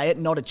to say it,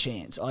 not a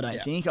chance, I don't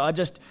think. I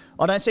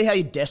don't see how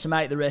you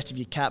decimate the rest of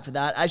your cap for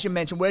that. As you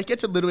mentioned, where it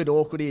gets a little bit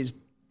awkward is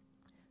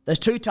there's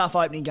two tough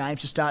opening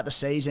games to start the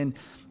season.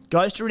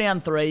 Goes to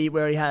round 3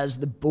 where he has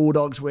the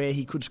Bulldogs where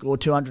he could score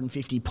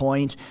 250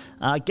 points.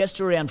 Gets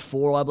to round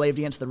 4, I believe,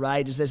 against the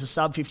Raiders. There's a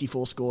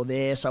sub-54 score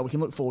there, so we can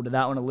look forward to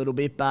that one a little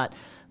bit. But,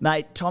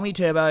 mate, Tommy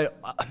Turbo,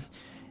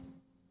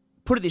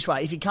 put it this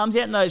way, if he comes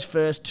out in those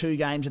first 2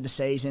 games of the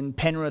season,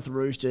 Penrith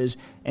Roosters,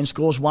 and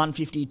scores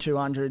 150,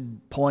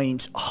 200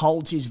 points,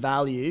 holds his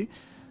value,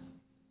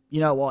 you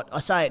know what? I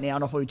say it now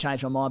and I'll probably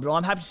change my mind, but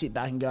I'm happy to sit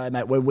back and go,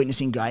 mate, we're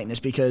witnessing greatness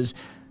because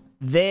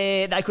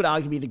they could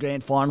arguably be the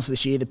grand finals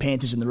this year, the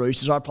Panthers and the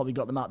Roosters. I've probably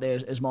got them up there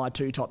as my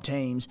 2 top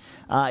teams.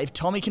 If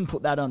Tommy can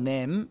put that on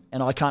them,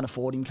 and I can't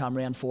afford him come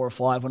round 4 or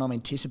 5 when I'm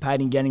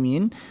anticipating getting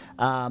him in,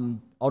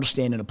 I'll just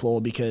stand and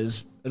applaud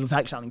because it'll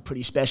take something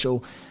pretty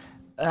special.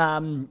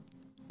 Can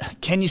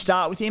you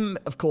start with him?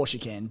 Of course you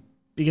can.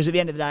 Because at the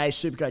end of the day,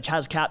 Supercoach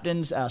has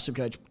captains.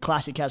 Supercoach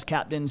Classic has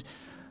captains.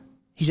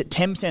 He's at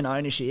 10%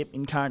 ownership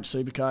in current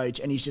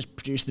Supercoach, and he's just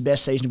produced the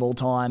best season of all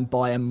time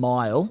by a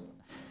mile.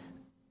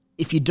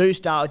 If you do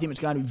start with him, it's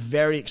going to be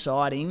very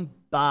exciting,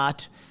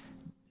 but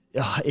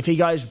if he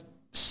goes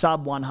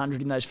sub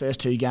 100 in those first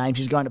 2 games,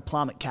 he's going to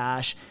plummet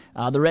cash.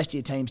 The rest of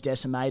your team's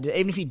decimated.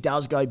 Even if he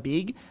does go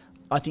big,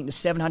 I think the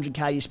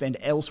 $700K you spend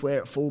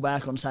elsewhere at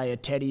fullback on, say, a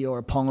Teddy or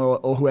a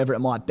Ponga or whoever it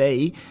might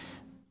be,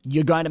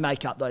 you're going to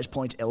make up those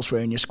points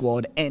elsewhere in your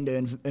squad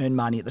and earn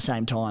money at the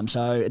same time.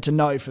 So it's a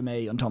no for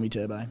me on Tommy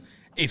Turbo.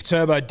 If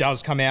Turbo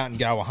does come out and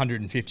go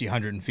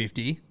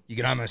 150, you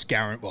can almost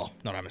guarantee, well,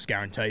 not almost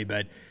guarantee,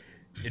 but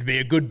it'd be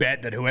a good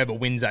bet that whoever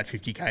wins that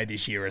 50K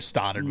this year has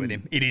started with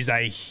him. It is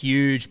a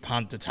huge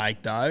punt to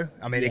take, though.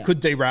 I mean, it could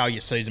derail your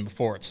season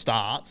before it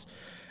starts.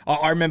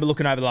 I remember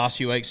looking over the last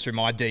few weeks through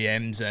my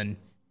DMs and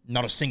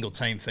not a single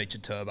team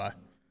featured Turbo.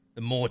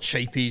 The more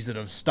cheapies that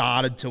have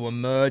started to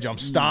emerge, I'm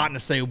starting to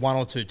see 1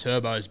 or 2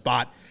 Turbos,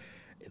 but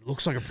it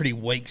looks like a pretty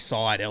weak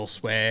side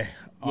elsewhere.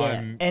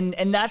 Yeah,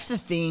 and that's the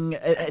thing.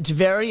 It's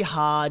very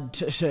hard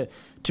to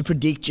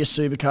predict your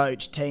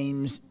Supercoach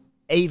teams.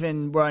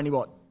 Even we're only,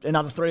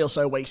 another 3 or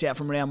so weeks out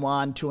from round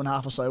 1,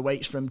 2.5 or so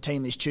weeks from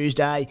Team List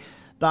Tuesday.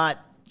 But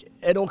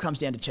it all comes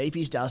down to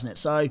cheapies, doesn't it?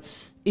 So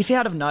if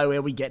out of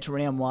nowhere we get to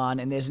round 1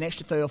 and there's an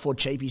extra 3 or 4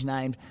 cheapies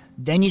named,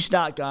 then you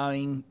start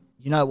going,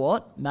 you know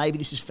what? Maybe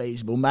this is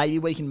feasible. Maybe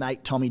we can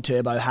make Tommy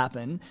Turbo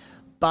happen.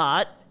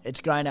 But it's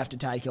going to have to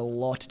take a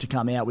lot to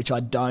come out, which I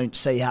don't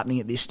see happening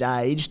at this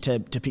stage, to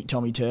pick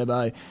Tommy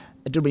Turbo.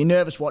 It'll be a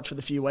nervous watch for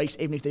the few weeks,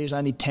 even if there's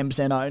only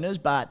 10% owners.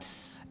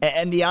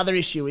 And the other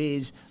issue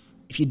is,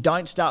 if you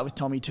don't start with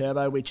Tommy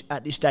Turbo, which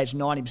at this stage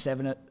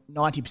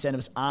 90% of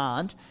us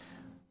aren't,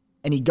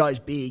 and he goes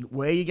big,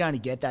 where are you going to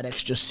get that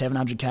extra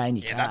 $700K in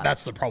your cap?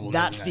 That's the problem.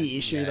 That's the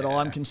issue that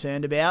I'm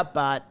concerned about,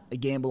 but a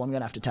gamble I'm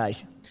going to have to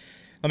take.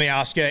 Let me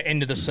ask you,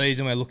 end of the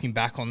season, we're looking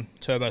back on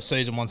Turbo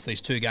season once these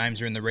 2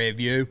 games are in the rear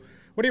view.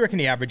 What do you reckon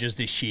he averages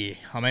this year?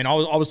 I mean, I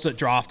was at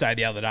draft day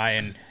the other day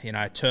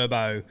and,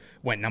 Turbo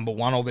went number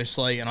 1,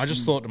 obviously, and I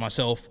just thought to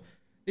myself,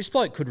 this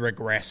bloke could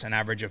regress an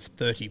average of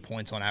 30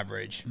 points on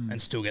average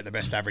and still get the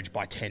best average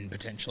by 10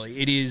 potentially.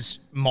 It is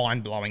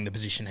mind-blowing the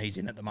position he's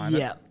in at the moment.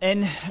 Yeah,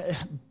 and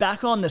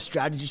back on the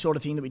strategy sort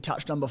of thing that we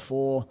touched on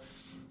before,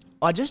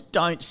 I just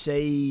don't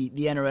see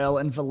the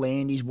NRL and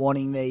Volandis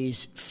wanting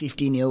these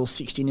 50-0,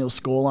 60-0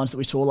 scorelines that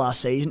we saw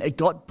last season. It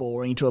got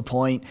boring to a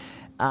point.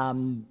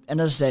 And as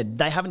I said,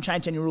 they haven't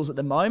changed any rules at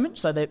the moment,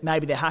 so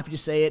maybe they're happy to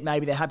see it,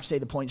 maybe they're happy to see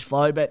the points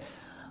flow. But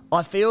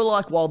I feel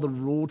like while the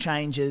rule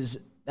changes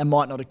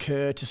might not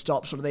occur to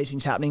stop sort of these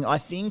things happening, I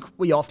think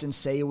we often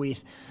see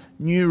with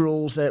new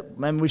rules that,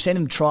 I mean, we've seen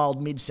them trialled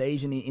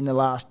mid-season in the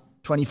last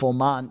 24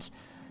 months,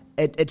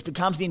 it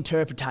becomes the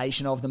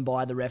interpretation of them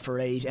by the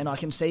referees, and I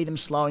can see them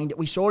slowing.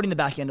 We saw it in the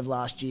back end of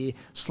last year,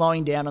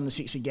 slowing down on the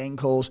 6 again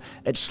calls.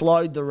 It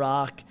slowed the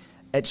ruck.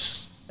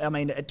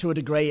 To a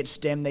degree, it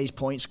stemmed these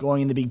point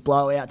scoring in the big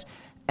blowouts.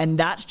 And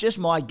that's just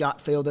my gut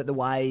feel that the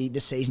way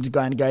the season's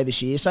going to go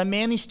this year. So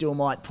Manly still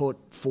might put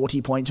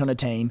 40 points on a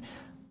team,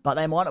 but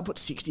they might not put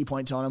 60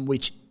 points on them,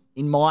 which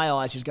in my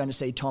eyes is going to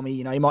see Tommy,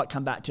 he might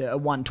come back to a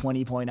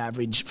 120-point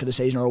average for the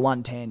season or a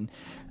 110.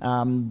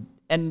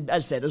 And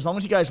as I said, as long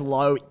as he goes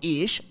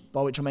low-ish,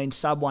 by which I mean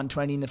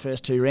sub-120 in the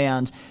first 2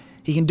 rounds,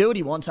 he can do what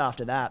he wants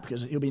after that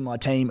because he'll be in my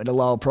team at a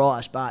lower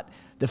price, but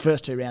the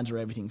first 2 rounds are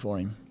everything for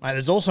him. Mate,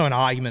 there's also an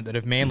argument that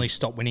if Manly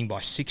stopped winning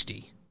by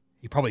 60,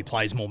 he probably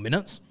plays more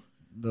minutes.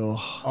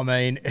 Oh. I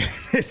mean,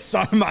 there's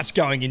so much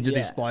going into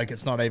this bloke,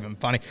 it's not even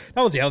funny.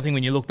 That was the other thing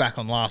when you look back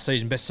on last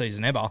season, best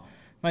season ever.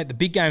 Mate, the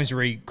big games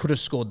where he could have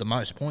scored the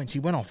most points, he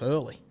went off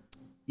early.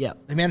 Yeah.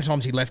 The amount of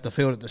times he left the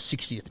field at the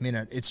 60th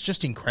minute, it's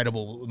just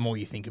incredible the more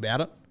you think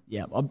about it.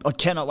 Yeah, I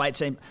cannot wait to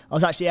see him. I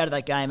was actually out of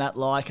that game at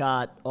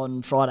Leichhardt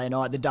on Friday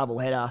night, the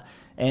doubleheader,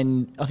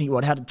 and I think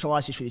had a try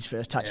assist with his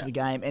first touch of the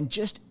game, and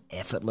just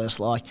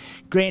effortless. Like,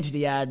 granted,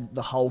 he had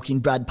the Hulk in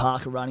Brad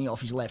Parker running off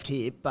his left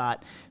hip,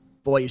 but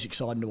boy, he was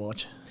exciting to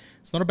watch.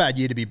 It's not a bad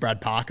year to be Brad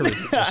Parker,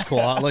 is it? Just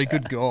quietly.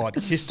 Good God.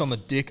 Kissed on the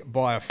dick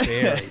by a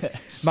fairy.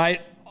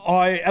 Mate,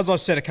 as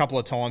I've said a couple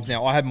of times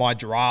now, I had my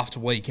draft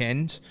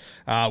weekend.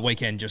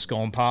 Weekend just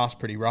gone past,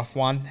 pretty rough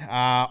one.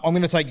 I'm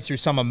going to take you through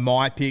some of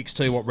my picks,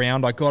 tell you what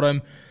round I got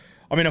them.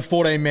 I'm in a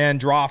 14-man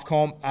draft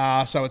comp,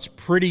 so it's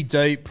pretty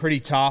deep, pretty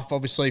tough.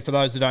 Obviously, for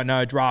those that don't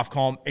know, draft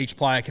comp, each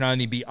player can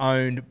only be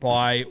owned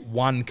by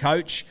one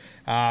coach.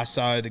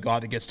 So the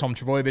guy that gets Tom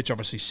Trbojevic,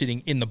 obviously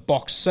sitting in the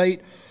box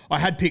seat. I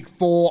had pick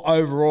 4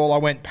 overall. I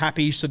went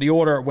Pappy, so the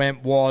order it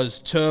went was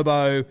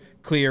Turbo,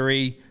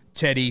 Cleary,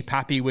 Teddy,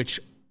 Pappy, which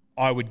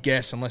I would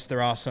guess, unless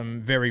there are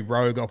some very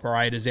rogue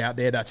operators out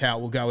there, that's how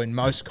it will go in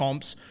most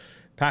comps.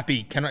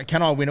 Pappy, can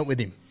I win it with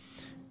him?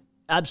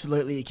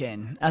 Absolutely you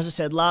can. As I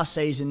said, last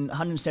season,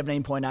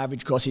 117-point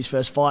average across his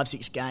first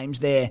 5-6 games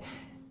there.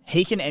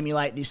 He can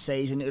emulate this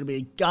season. It'll be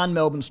a gun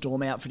Melbourne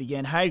Storm outfit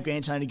again. Harry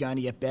Grant's only going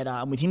to get better.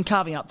 And with him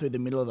carving up through the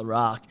middle of the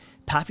ruck,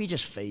 Pappy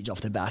just feeds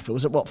off the back.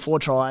 Was it, 4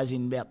 tries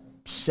in about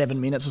 7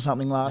 minutes or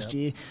something last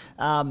year?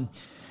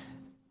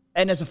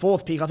 And as a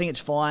 4th pick, I think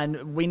it's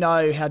fine. We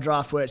know how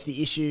draft works.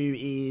 The issue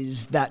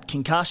is that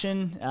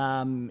concussion.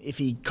 If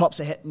he cops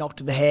a knock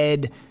to the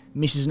head,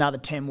 misses another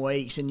 10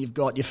 weeks, and you've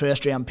got your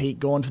first-round pick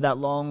gone for that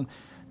long,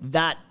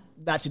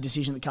 that's a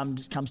decision that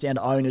comes down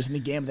to owners and the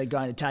gamble they're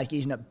going to take,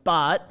 isn't it?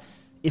 But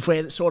if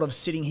we're sort of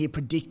sitting here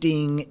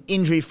predicting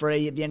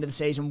injury-free at the end of the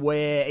season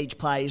where each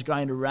player is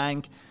going to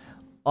rank,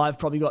 I've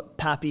probably got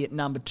Pappy at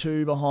number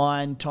 2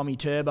 behind Tommy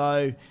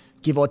Turbo,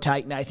 give or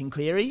take Nathan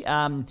Cleary.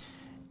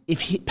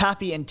 If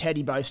Pappy and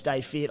Teddy both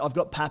stay fit, I've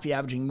got Pappy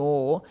averaging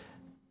more.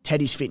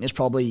 Teddy's fitness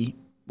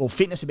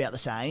fitness about the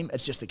same.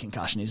 It's just the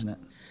concussion, isn't it?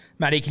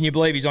 Matty, can you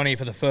believe he's on here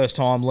for the first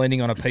time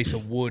leaning on a piece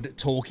of wood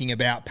talking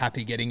about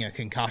Pappy getting a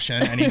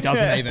concussion and he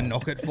doesn't even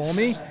knock it for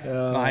me?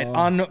 Mate,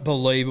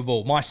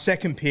 unbelievable. My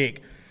second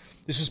pick,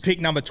 this was pick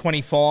number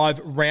 25,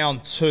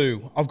 round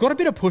 2. I've got a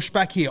bit of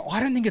pushback here. I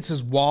don't think it's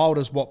as wild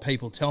as what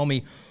people tell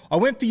me. I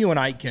went for Euan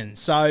Aitken.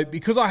 So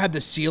because I had the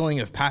ceiling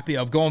of Pappy,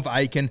 I've gone for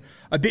Aitken,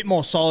 a bit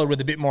more solid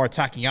with a bit more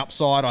attacking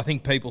upside. I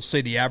think people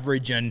see the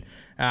average and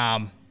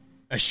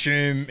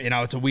assume,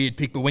 it's a weird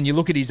pick. But when you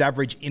look at his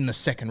average in the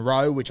second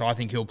row, which I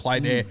think he'll play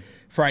there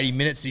for 80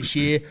 minutes this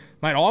year,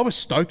 mate, I was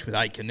stoked with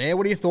Aitken there.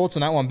 What are your thoughts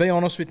on that one? Be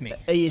honest with me.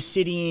 Are you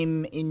sitting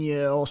him in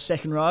your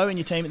second row in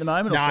your team at the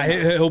moment? No,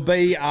 he'll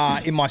be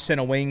in my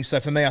centre wing. So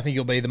for me, I think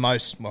he'll be the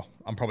most,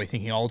 I'm probably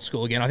thinking old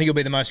school again. I think he'll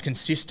be the most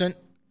consistent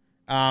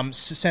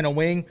centre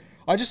wing.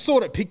 I just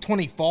thought at pick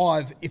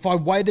 25, if I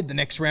waited the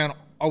next round,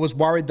 I was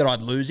worried that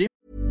I'd lose him.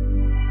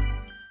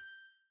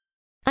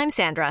 I'm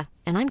Sandra,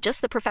 and I'm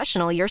just the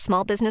professional your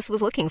small business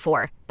was looking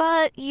for.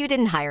 But you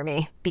didn't hire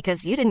me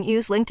because you didn't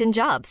use LinkedIn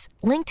Jobs.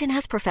 LinkedIn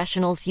has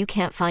professionals you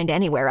can't find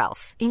anywhere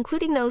else,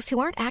 including those who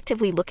aren't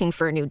actively looking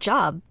for a new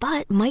job,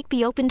 but might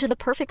be open to the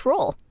perfect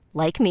role,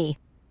 like me.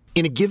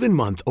 In a given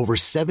month, over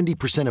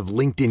 70% of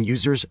LinkedIn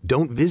users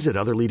don't visit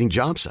other leading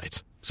job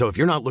sites. So if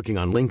you're not looking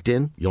on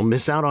LinkedIn, you'll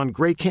miss out on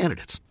great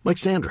candidates like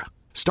Sandra.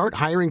 Start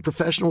hiring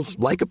professionals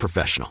like a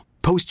professional.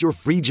 Post your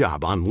free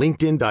job on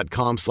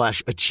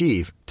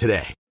linkedin.com/achieve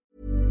today.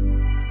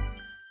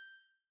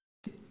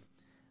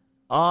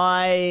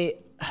 I'm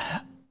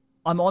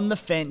on the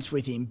fence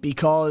with him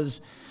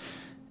because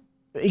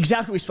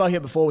exactly what we spoke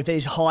about before with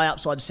these high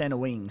upside centre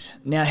wings.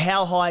 Now,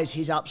 how high is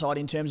his upside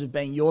in terms of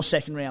being your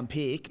second round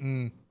pick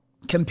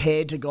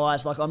compared to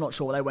guys like, I'm not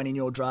sure where they went in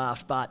your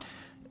draft, but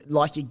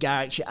like your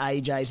Garricks, your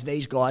AJs,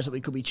 these guys that we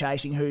could be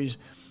chasing whose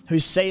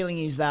ceiling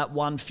is that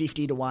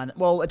 150 to 1.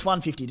 Well, it's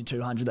 150 to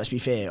 200, let's be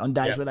fair, on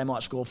days where they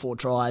might score 4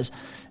 tries.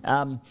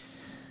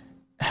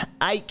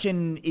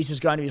 Aitken is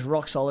going to be as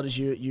rock solid as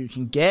you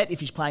can get if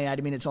he's playing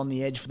 80 minutes on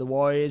the edge for the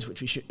Warriors, which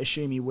we should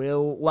assume he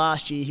will.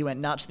 Last year, he went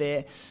nuts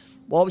there.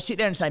 While we sit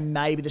there and say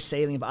maybe the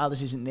ceiling of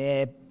others isn't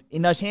there,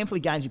 in those handful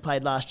of games he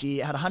played last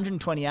year, had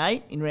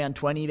 128 in round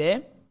 20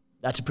 there.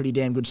 That's a pretty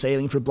damn good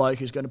ceiling for a bloke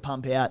who's going to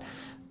pump out.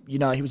 He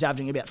was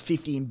averaging about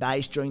 50 in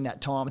base during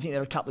that time. I think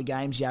there were a couple of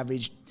games he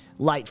averaged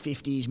late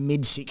 50s,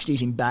 mid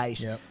 60s in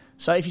base. Yep.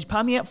 So if he's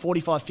pumping out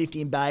 45,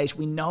 50 in base,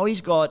 we know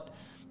he's got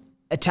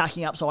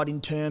attacking upside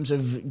in terms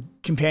of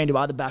comparing to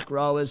other back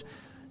rowers.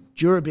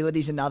 Durability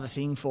is another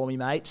thing for me,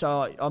 mate.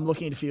 So I'm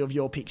looking at a few of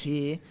your picks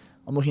here.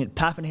 I'm looking at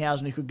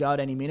Pappenhausen, who could go at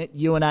any minute.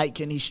 Euan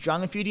Aitken, he's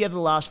strung a few together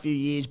the last few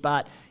years,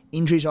 but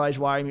injuries always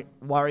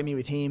worry me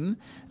with him.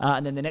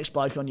 And then the next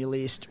bloke on your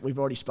list, we've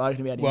already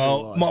spoken about.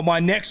 Well, my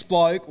next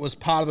bloke was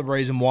part of the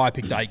reason why I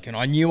picked Aitken.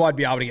 I knew I'd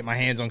be able to get my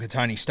hands on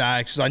Tony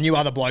Staggs because I knew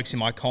other blokes in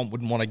my comp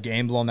wouldn't want to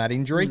gamble on that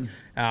injury.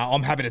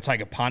 I'm happy to take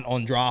a punt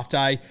on draft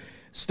day.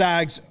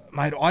 Staggs,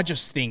 mate, I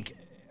just think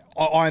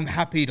I'm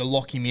happy to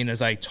lock him in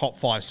as a top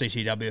 5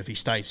 CTW if he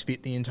stays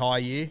fit the entire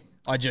year.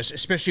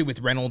 Especially with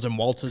Reynolds and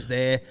Walters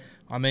there,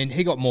 I mean,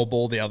 he got more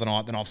ball the other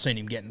night than I've seen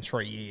him get in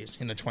 3 years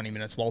in the 20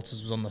 minutes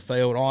Walters was on the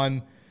field.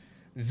 I'm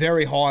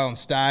very high on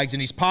Staggs, and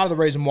he's part of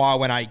the reason why I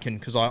went Aitken,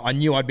 because I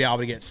knew I'd be able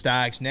to get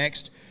Staggs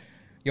next.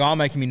 You are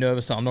making me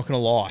nervous, though. I'm not going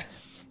to lie.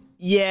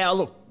 Yeah,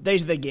 look,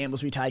 these are the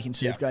gambles we take in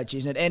Supercoach,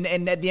 isn't it?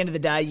 And at the end of the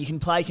day, you can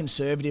play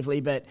conservatively,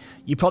 but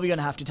you're probably going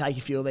to have to take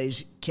a few of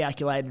these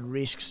calculated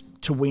risks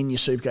to win your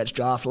Supercoach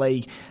draft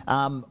league.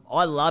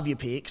 I love your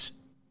picks.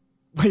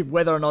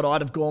 Whether or not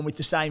I'd have gone with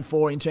the same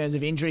 4 in terms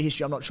of injury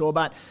history, I'm not sure.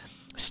 But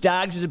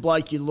Staggs is a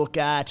bloke you look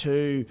at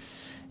who,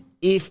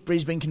 if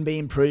Brisbane can be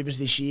improvers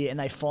this year and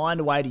they find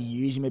a way to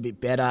use him a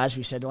bit better, as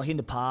we said, like in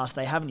the past,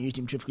 they haven't used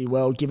him terrifically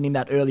well, giving him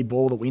that early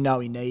ball that we know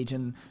he needs.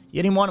 And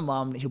you get him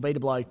 1-on-1, he'll beat a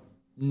bloke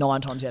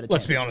 9 times out of 10.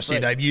 Let's be honest here,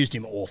 they've used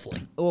him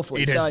awfully.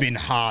 It has been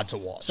hard to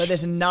watch. So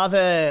there's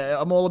another,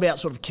 I'm all about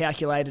sort of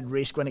calculated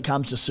risk when it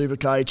comes to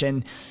Supercoach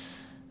and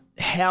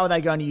how are they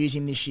going to use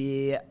him this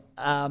year?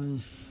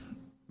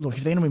 Look,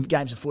 if they're going to win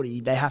games of footy,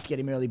 they have to get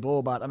him early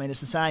ball. But, I mean,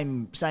 it's the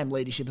same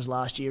leadership as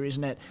last year,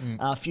 isn't it?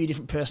 A few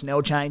different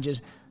personnel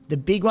changes. The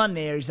big one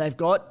there is they've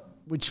got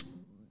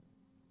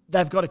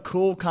a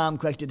cool, calm,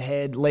 collected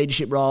head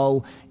leadership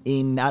role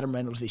in Adam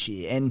Reynolds this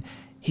year. And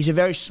he's a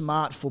very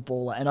smart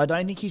footballer, and I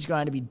don't think he's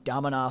going to be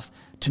dumb enough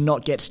to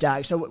not get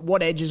Staggs. So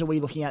what edges are we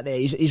looking at there?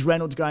 Is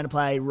Reynolds going to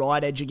play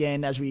right edge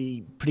again, as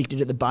we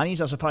predicted at the Bunnies?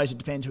 I suppose it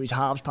depends who his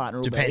halves partner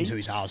will be. Depends who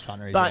his halves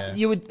partner is, but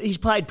he's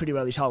played pretty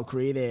well his whole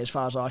career there, as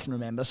far as I can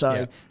remember.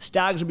 So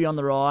Staggs will be on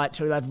the right,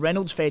 so he'll have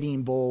Reynolds feeding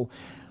him ball.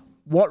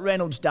 What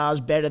Reynolds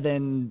does better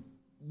than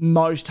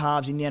most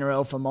halves in the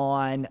NRL for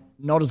mine,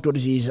 not as good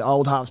as his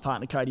old halves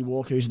partner Cody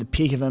Walker, who's the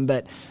pick of him,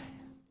 but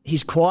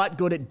he's quite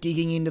good at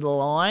digging into the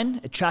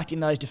line, attracting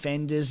those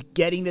defenders,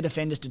 getting the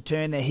defenders to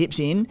turn their hips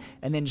in,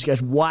 and then just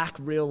goes whack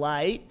real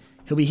late.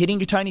 He'll be hitting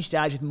Tony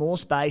Staggs with more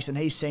space than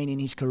he's seen in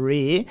his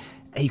career.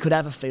 He could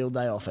have a field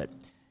day off it.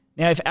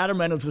 Now, if Adam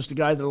Reynolds was to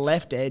go to the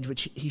left edge,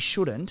 which he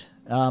shouldn't,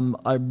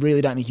 I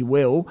really don't think he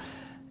will,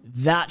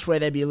 that's where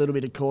there'd be a little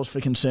bit of cause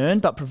for concern.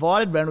 But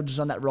provided Reynolds is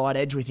on that right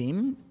edge with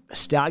him,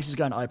 Staggs is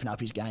going to open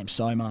up his game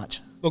so much.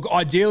 Look,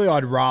 ideally,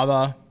 I'd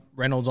rather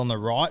Reynolds on the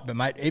right, but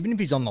mate, even if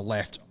he's on the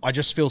left, I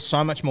just feel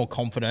so much more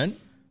confident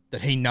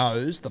that he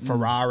knows the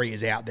Ferrari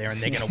is out there and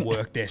they're going to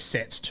work their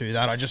sets to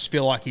that. I just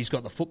feel like he's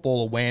got the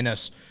football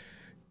awareness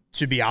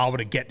to be able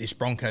to get this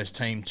Broncos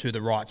team to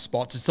the right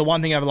spots. It's the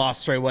one thing over the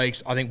last 3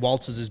 weeks, I think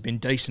Walters has been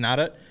decent at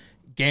it.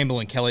 Gamble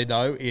and Kelly,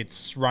 though,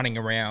 it's running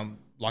around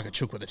like a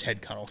chook with its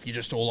head cut off. You're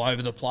just all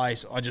over the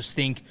place. I just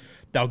think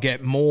they'll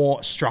get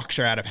more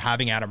structure out of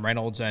having Adam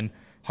Reynolds, and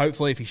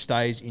hopefully if he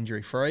stays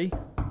injury-free,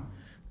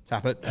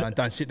 tap it.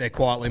 Don't sit there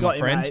quietly, my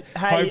friend.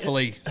 Hey,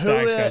 hopefully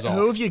Staggs goes off.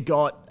 Who have you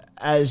got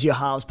as your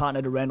halves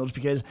partner to Reynolds?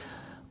 Because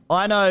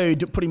I know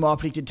putting my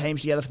predicted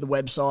teams together for the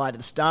website at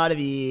the start of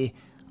the year,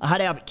 I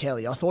had Albert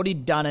Kelly. I thought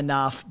he'd done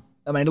enough.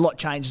 I mean, a lot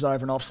changes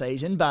over an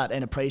off-season,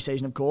 and a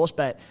pre-season, of course,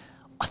 but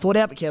I thought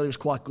Albert Kelly was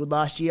quite good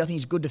last year. I think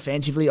he's good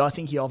defensively. I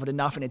think he offered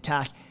enough in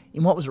attack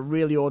in what was a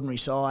really ordinary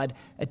side.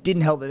 It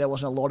didn't help that there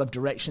wasn't a lot of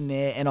direction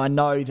there, and I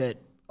know that,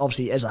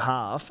 obviously, as a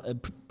half,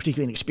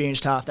 particularly an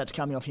experienced half, that's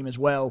coming off him as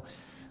well.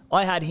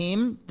 I had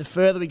him. The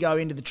further we go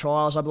into the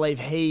trials, I believe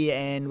he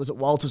and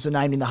Walters are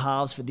named in the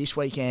halves for this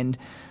weekend,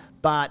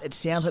 but it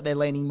sounds like they're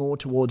leaning more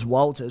towards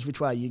Walters. Which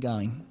way are you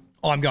going?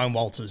 I'm going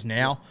Walters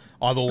now.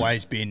 I've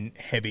always been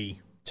heavy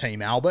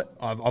Team Albert.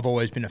 I've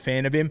always been a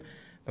fan of him.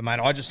 But, mate,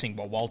 I just think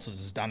what Walters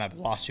has done over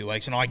the last few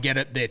weeks, and I get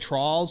it, they're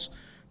trials,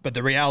 but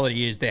the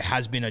reality is there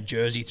has been a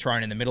jersey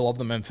thrown in the middle of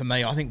them, and for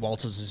me, I think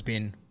Walters has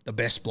been the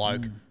best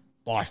bloke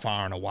by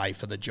far and away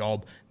for the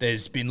job.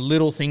 There's been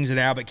little things that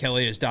Albert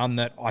Kelly has done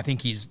that I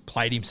think he's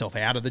played himself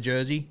out of the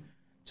jersey.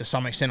 To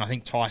some extent, I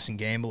think Tyson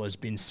Gamble has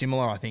been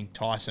similar. I think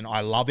Tyson,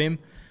 I love him.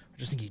 I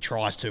just think he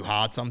tries too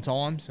hard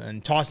sometimes.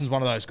 And Tyson's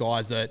one of those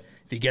guys that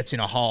if he gets in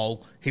a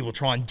hole, he will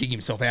try and dig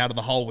himself out of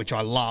the hole, which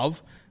I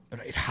love.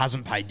 But it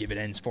hasn't paid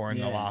dividends for him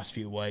the last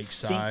few weeks.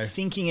 So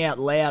thinking out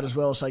loud as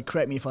well, so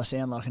correct me if I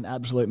sound like an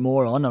absolute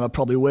moron, and I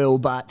probably will,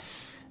 but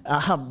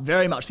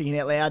very much thinking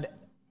out loud.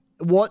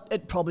 What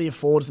it probably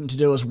affords them to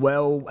do as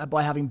well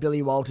by having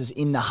Billy Walters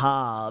in the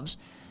halves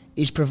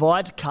is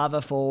provides cover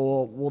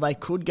for, well, they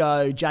could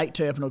go Jake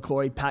Turpin or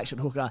Corey Pax at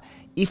hooker.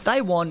 If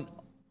they want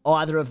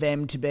either of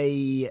them to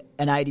be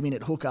an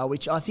 80-minute hooker,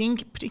 which I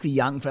think particularly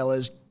young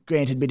fellas,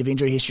 granted a bit of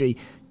injury history,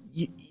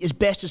 as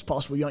best as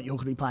possible, you want your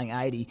hooker to be playing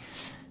 80.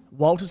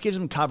 Walters gives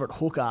them cover at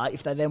hooker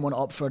if they then want to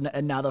opt for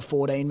another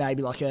 14,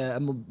 maybe like a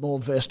more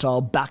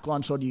versatile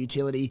backline sort of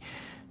utility.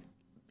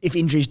 If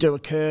injuries do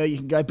occur, you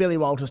can go Billy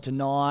Walters to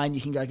 9.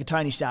 You can go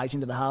Tony Staggs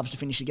into the halves to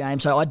finish the game.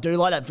 So I do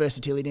like that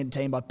versatility in the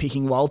team by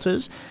picking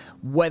Walters.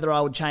 Whether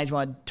I would change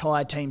my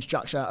entire team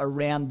structure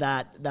around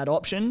that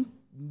option,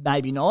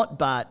 maybe not,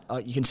 but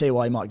you can see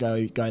why you might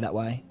go that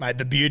way. Mate,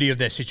 the beauty of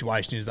their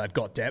situation is they've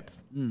got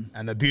depth.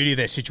 And the beauty of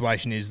their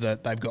situation is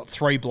that they've got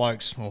 3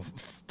 blokes, or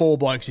 4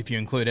 blokes if you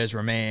include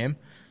Ezra Mam,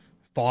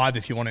 5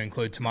 if you want to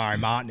include Tamari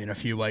Martin in a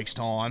few weeks'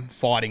 time,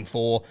 fighting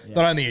for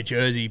not only a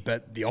jersey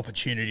but the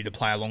opportunity to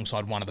play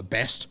alongside one of the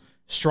best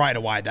straight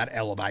away that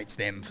elevates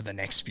them for the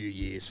next few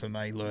years for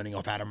me, learning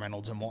off Adam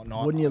Reynolds and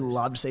whatnot. Wouldn't you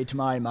love to see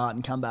Tamari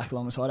Martin come back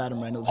alongside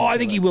Adam Reynolds? I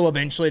think he will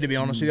eventually, to be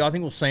honest with you. I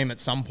think we'll see him at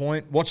some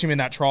point. Watch him in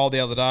that trial the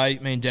other day.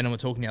 Me and Denon were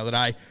talking the other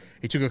day.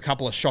 He took a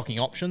couple of shocking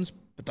options,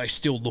 but they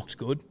still looked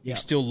good. Yep.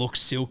 He still looks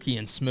silky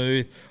and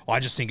smooth.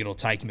 I just think it'll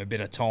take him a bit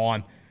of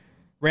time.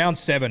 Round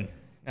 7,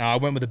 I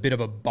went with a bit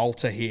of a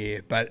bolter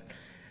here, but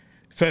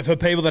for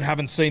people that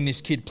haven't seen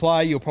this kid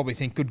play, you'll probably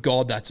think, good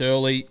God, that's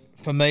early.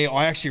 For me,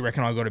 I actually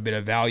reckon I got a bit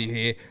of value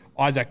here.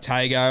 Isaac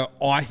Tago,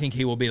 I think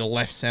he will be the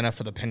left centre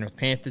for the Penrith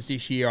Panthers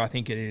this year. I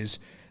think it is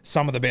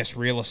some of the best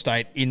real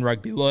estate in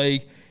rugby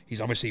league.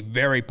 He's obviously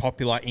very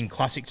popular in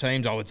classic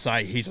teams. I would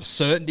say he's a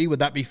certainty. Would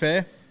that be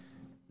fair?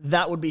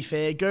 That would be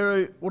fair.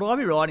 Guru, would I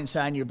be right in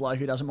saying you're a bloke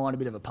who doesn't mind a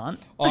bit of a punt?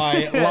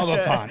 I love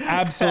a punt.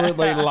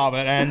 Absolutely love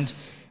it. And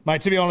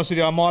mate, to be honest with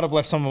you, I might have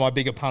left some of my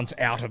bigger punts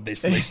out of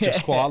this list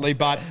just quietly,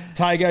 but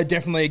Tago,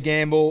 definitely a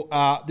gamble.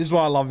 This is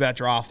what I love about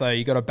draft, though.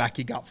 You got to back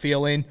your gut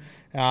feel in.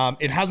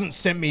 It hasn't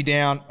sent me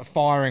down a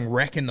firing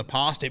wreck in the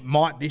past. It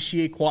might this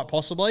year, quite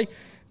possibly,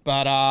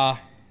 but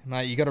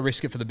mate, you got to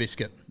risk it for the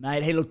biscuit.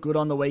 Mate, he looked good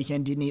on the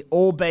weekend, didn't he?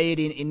 Albeit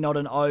in not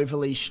an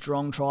overly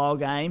strong trial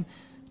game.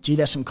 Gee,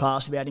 there's some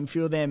class about him.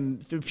 Few of them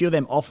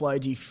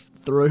offloads he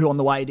threw on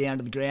the way down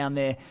to the ground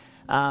there.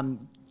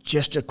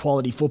 Just a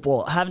quality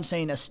football. I haven't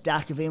seen a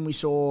stack of him. We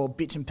saw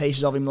bits and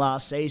pieces of him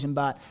last season,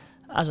 but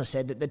as I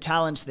said, the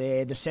talent's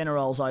there. The centre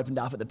role's opened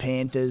up at the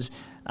Panthers.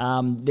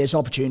 There's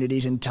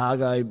opportunities in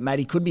Tago. Mate,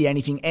 he could be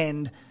anything.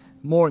 And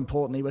more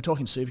importantly, we're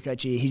talking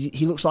Supercoach here.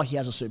 He looks like he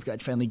has a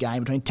Supercoach-friendly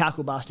game between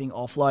tackle busting,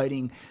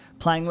 offloading,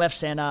 playing left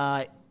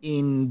centre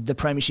in the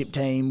premiership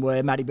team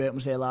where Matty Burton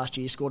was there last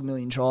year, scored 1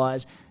 million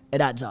tries. It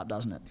adds up,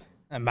 doesn't it?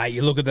 And, mate,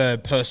 you look at the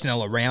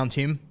personnel around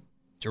him.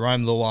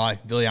 Jerome Luai,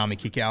 Viliami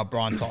Kikau,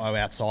 Brian To'o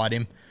outside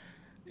him.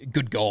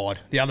 Good God.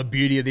 The other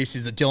beauty of this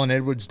is that Dylan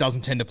Edwards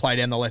doesn't tend to play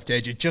down the left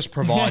edge. It just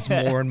provides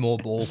more and more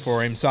ball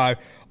for him. So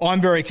I'm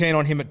very keen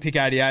on him at pick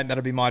 88, and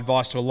that'll be my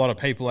advice to a lot of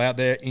people out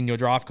there in your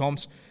draft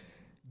comps.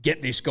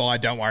 Get this guy.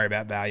 Don't worry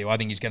about value. I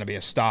think he's going to be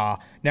a star.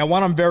 Now,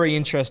 one, I'm very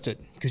interested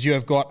because you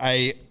have got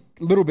a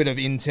little bit of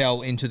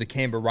intel into the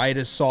Canberra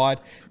Raiders side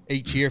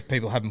each year, if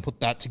people haven't put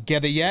that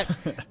together yet.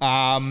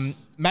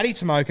 Matty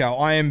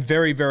Tomoko, I am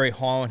very, very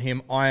high on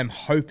him. I am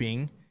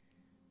hoping,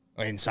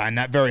 in saying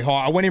that, very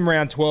high. I went him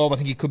round 12. I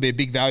think he could be a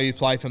big value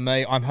play for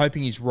me. I'm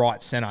hoping he's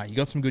right centre. You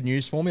got some good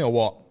news for me or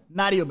what?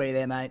 Matty will be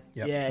there, mate.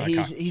 Yep. Yeah, okay.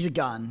 He's a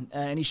gun.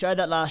 And he showed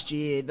that last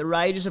year. The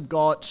Raiders have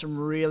got some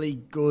really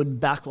good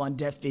backline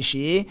depth this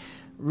year.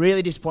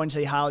 Really disappointed to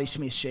see Harley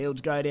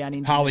Smith-Shields go down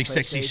into Harley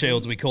Sexy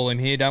Shields, we call him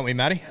here, don't we,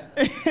 Matty?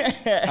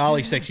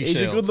 Harley Sexy Shields.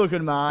 He's a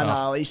good-looking man,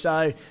 Harley.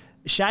 So,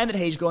 shame that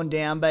he's gone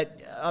down. But,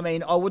 I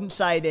mean, I wouldn't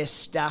say they're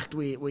stacked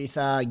with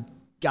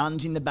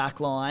guns in the back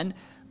line,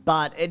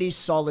 but it is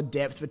solid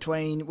depth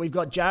between... We've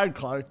got Jared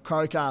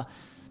Croker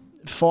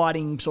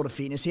fighting sort of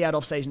fitness. He had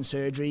off-season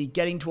surgery,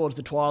 getting towards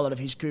the twilight of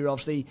his career,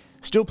 obviously.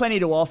 Still plenty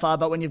to offer,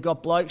 but when you've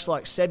got blokes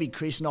like Sebi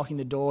Chris knocking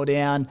the door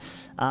down,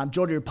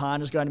 Geordie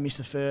Rapana's going to miss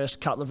the first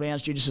couple of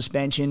rounds due to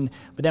suspension,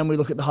 but then we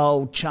look at the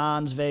whole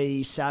Chance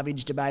v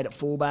Savage debate at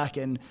fullback,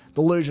 and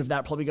the loser of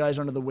that probably goes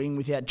onto the wing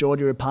without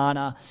Geordie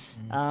Rapana.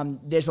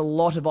 There's a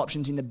lot of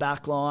options in the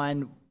back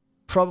line.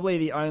 Probably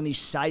the only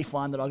safe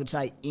one that I could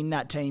say in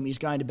that team is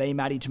going to be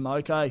Matty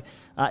Tomoko.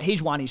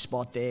 He's won his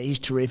spot there. He's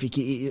terrific.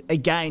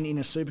 Again, in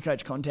a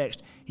Supercoach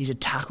context, he's a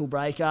tackle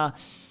breaker.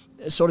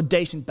 Sort of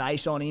decent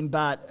base on him,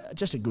 but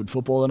just a good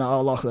footballer, and I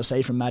like what I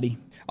see from Matty.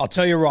 I'll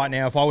tell you right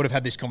now, if I would have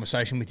had this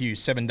conversation with you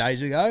 7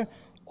 days ago,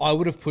 I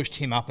would have pushed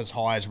him up as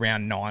high as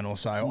round 9 or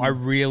so. I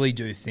really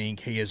do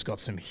think he has got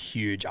some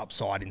huge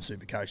upside in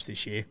Supercoach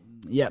this year.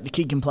 Yeah, the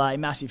kid can play,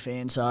 massive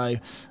fan. So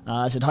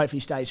I said hopefully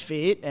he stays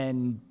fit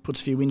and puts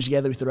a few wins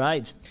together with the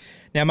Raids.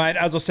 Now, mate,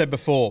 as I said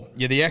before,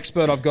 you're the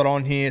expert I've got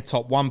on here,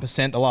 top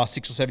 1% the last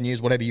 6 or 7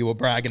 years, whatever you were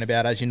bragging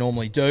about as you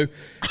normally do.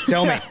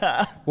 Tell me,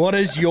 what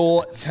does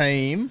your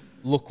team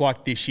look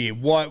like this year?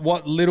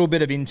 What little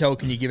bit of intel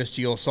can you give us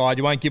to your side?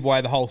 You won't give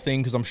away the whole thing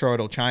because I'm sure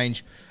it'll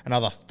change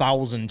another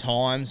 1,000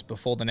 times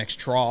before the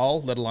next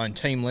trial, let alone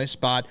team list.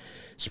 But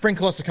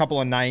sprinkle us a couple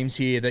of names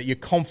here that you're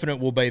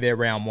confident will be there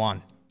round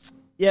 1.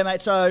 Yeah,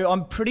 mate, so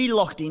I'm pretty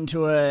locked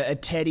into a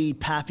Teddy,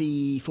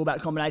 Pappy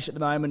fullback combination at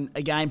the moment.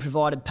 Again,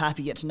 provided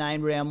Pappy gets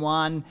named round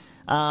 1.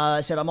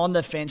 I said I'm on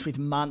the fence with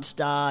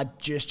Munster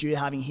just due to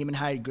having him and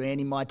Harry Grant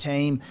in my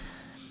team.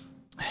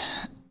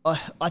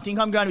 I think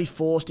I'm going to be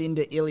forced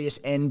into Ilias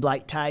and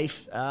Blake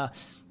Tafe. And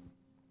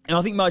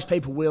I think most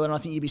people will, and I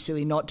think you'd be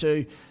silly not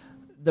to.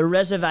 The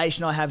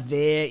reservation I have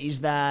there is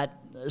that,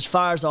 as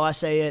far as I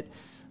see it,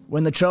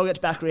 when the trial gets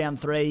back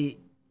round 3,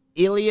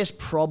 Ilias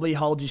probably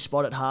holds his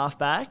spot at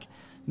halfback,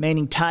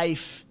 meaning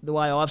Tafe, the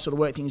way I've sort of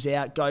worked things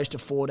out, goes to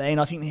 14.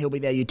 I think he'll be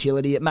their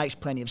utility. It makes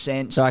plenty of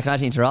sense. Sorry, can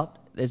I interrupt?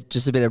 There's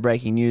just a bit of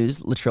breaking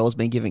news. Latrell's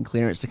been given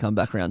clearance to come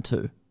back round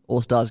 2.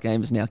 All-Stars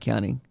game is now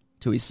counting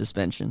to his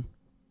suspension.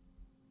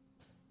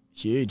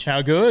 Huge.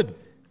 How good?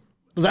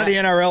 Was that the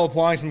NRL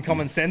applying some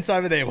common sense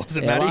over there, was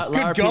it, Matty?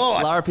 Good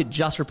God. Lara Pitt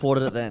just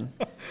reported it then.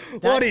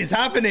 What is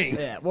happening?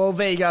 Yeah, well,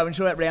 there you go. When you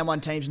talk about round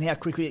one teams and how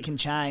quickly it can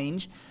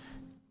change,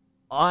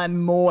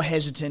 I'm more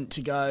hesitant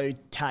to go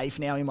TAFE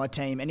now in my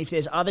team. And if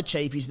there's other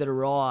cheapies that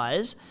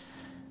arise,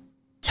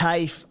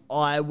 TAFE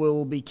I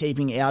will be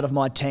keeping out of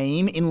my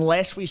team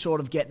unless we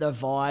sort of get the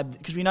vibe,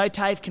 because we know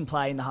TAFE can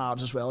play in the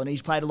halves as well, and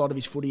he's played a lot of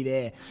his footy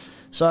there.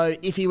 So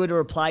if he were to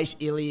replace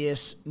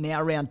Ilias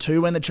now round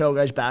 2 when the Latrell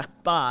goes back,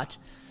 but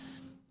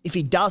if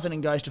he doesn't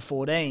and goes to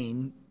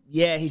 14,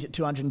 yeah, he's at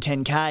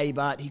 210k,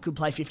 but he could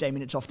play 15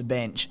 minutes off the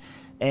bench,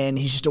 and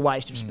he's just a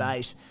waste of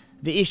space.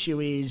 The issue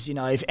is,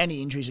 if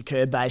any injuries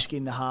occur, basically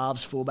in the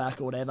halves,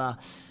 fullback or whatever,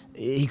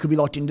 he could be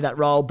locked into that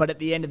role. But at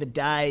the end of the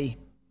day,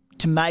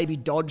 to maybe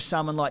dodge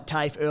someone like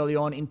TAFE early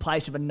on in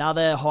place of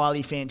another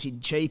highly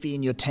fancied cheapie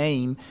in your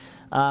team,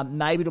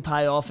 maybe it'll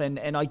pay off.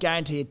 And I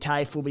guarantee you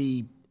TAFE will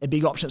be a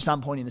big option at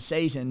some point in the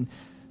season.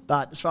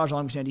 But as far as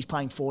I'm concerned, he's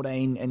playing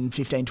 14 and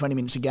 15, 20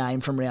 minutes a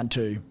game from round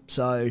 2.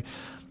 So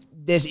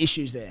there's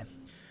issues there.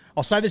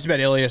 I'll say this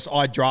about Ilias.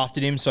 I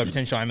drafted him, so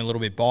potentially I'm a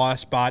little bit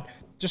biased, but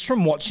just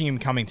from watching him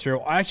coming through,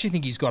 I actually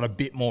think he's got a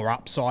bit more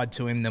upside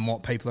to him than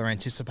what people are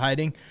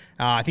anticipating.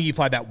 I think he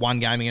played that one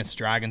game against the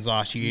Dragons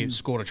last year,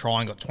 scored a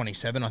try and got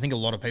 27. I think a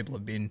lot of people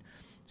have been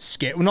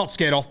scared. Well, not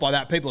scared off by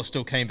that. People are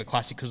still keen for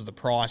Classic because of the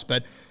price,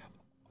 but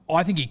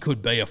I think he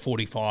could be a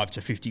 45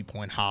 to 50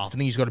 point half. I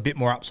think he's got a bit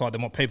more upside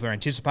than what people are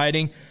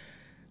anticipating.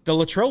 The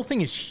Latrell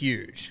thing is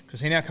huge because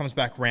he now comes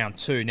back round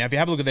 2. Now, if you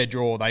have a look at their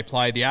draw, they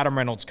play the Adam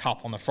Reynolds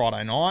Cup on the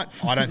Friday night.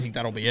 I don't think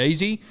that'll be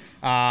easy.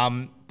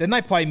 Then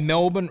they play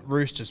Melbourne,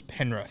 Roosters,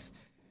 Penrith.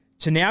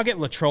 To now get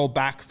Latrell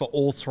back for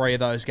all 3 of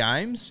those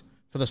games,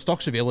 for the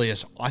stocks of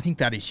Ilias, I think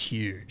that is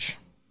huge.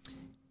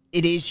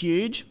 It is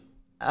huge.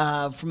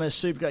 From a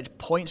Supercoach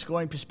point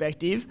scoring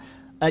perspective,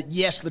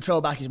 yes,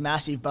 Latrell back is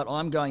massive, but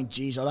I'm going,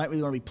 geez, I don't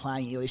really want to be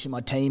playing Ilias in my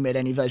team at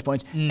any of those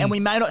points. And we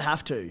may not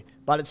have to,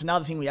 but it's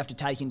another thing we have to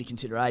take into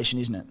consideration,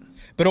 isn't it?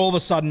 But all of a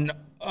sudden,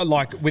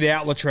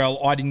 without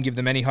Latrell, I didn't give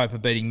them any hope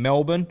of beating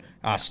Melbourne.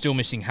 Still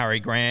missing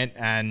Harry Grant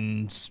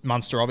and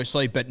Munster,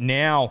 obviously. But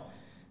now,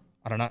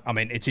 I don't know. I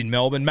mean, it's in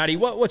Melbourne. Matty,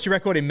 what's your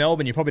record in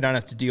Melbourne? You probably don't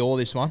have to deal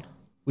this one.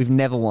 We've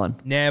never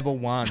won. Never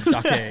won.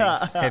 Duck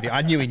eggs. Heavy.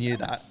 I knew he knew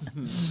that.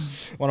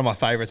 One of my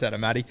favourites out of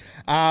Matty.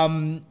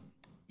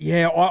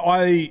 Yeah,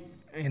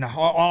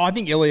 I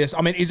think Ilias,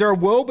 is there a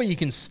world where you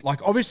can,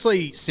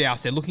 obviously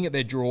South, they're looking at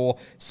their draw,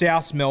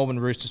 South, Melbourne,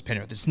 Roosters,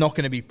 Penrith. It's not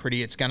going to be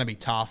pretty. It's going to be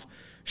tough.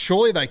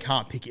 Surely they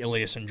can't pick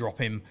Ilias and drop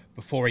him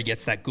before he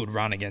gets that good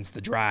run against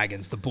the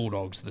Dragons, the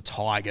Bulldogs, the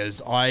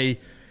Tigers. I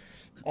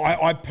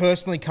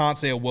personally can't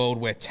see a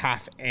world where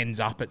Taff ends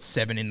up at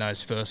 7 in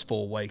those first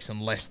 4 weeks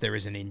unless there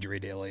is an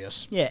injury to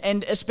Ilias. Yeah,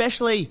 and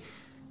especially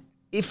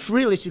if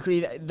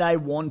realistically they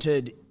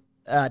wanted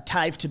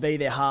TAFE to be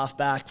their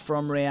halfback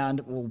from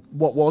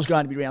what was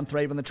going to be round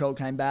 3 when the Troll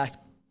came back.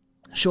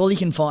 Surely you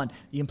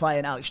can play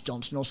an Alex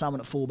Johnston or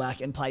someone at fullback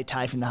and play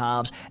TAFE in the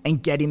halves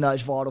and get him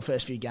those vital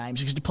first few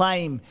games. Because to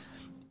play him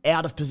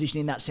out of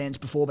position in that sense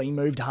before being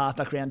moved to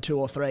halfback round 2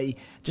 or 3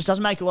 just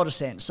doesn't make a lot of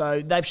sense.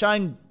 So they've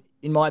shown,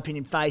 in my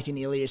opinion, faith in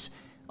Ilias.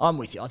 I'm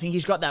with you. I think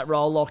he's got that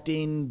role locked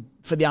in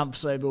for the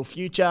unforeseeable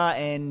future,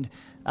 and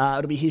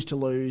it'll be his to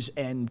lose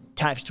and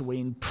TAFE's to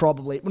win,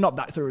 probably. Well, not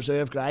back through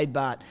reserve grade,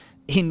 but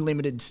in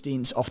limited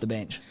stints off the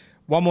bench.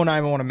 One more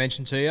name I want to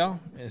mention to you,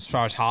 as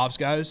far as halves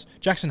goes,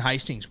 Jackson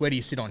Hastings. Where do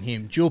you sit on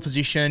him? Dual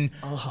position,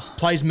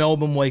 plays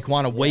Melbourne week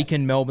 1, a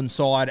weakened Melbourne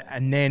side,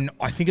 and then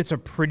I think it's a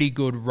pretty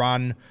good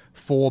run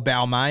for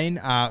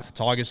Balmain, for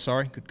Tigers,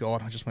 sorry. Good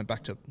God, I just went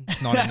back to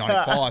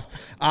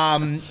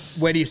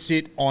 1995. Where do you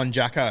sit on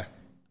Jacko?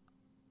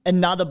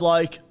 Another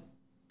bloke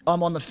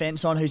I'm on the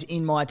fence on who's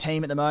in my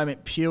team at the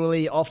moment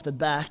purely off the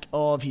back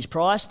of his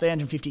price,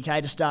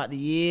 $350k to start the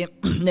year.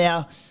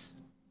 Now,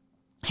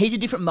 he's a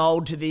different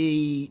mould to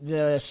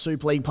the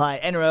Super League player.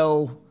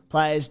 NRL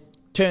players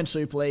turn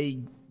Super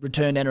League,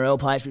 returned NRL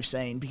players we've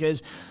seen,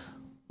 because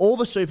all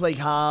the Super League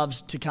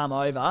halves to come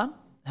over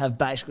have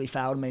basically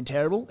failed and been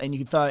terrible, and you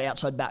can throw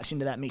outside backs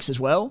into that mix as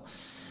well.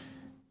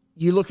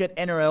 You look at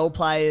NRL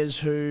players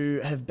who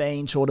have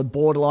been sort of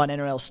borderline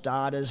NRL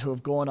starters who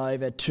have gone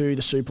over to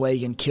the Super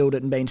League and killed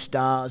it and been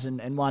stars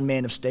and won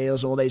Man of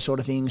Steels, all these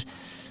sort of things.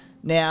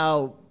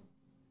 Now,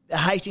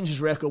 Hastings'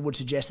 record would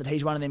suggest that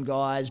he's one of them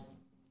guys,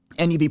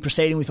 and you'd be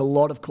proceeding with a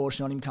lot of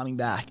caution on him coming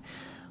back.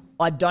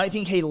 I don't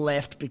think he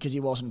left because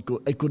he wasn't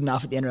good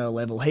enough at the NRL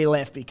level. He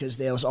left because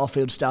there was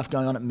off-field stuff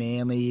going on at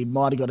Manly. He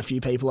might have got a few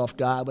people off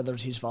guard, whether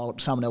it's his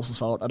fault, someone else's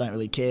fault, I don't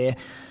really care.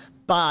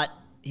 But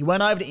he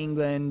went over to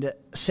England,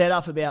 set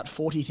up about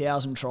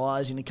 40,000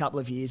 tries in a couple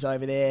of years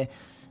over there,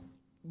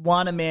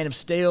 won a Man of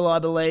Steel, I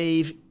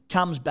believe,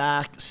 comes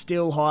back,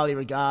 still highly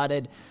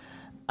regarded.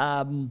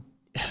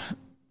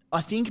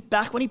 I think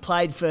back when he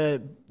played for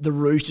the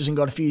Roosters and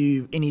got a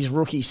few in his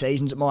rookie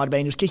seasons, it might have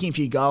been, he was kicking a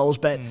few goals,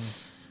 but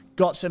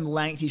got some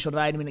lengthy sort of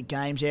 80-minute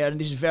games out,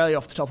 and this is very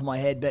off the top of my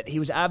head, but he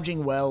was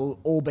averaging well,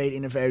 albeit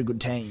in a very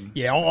good team.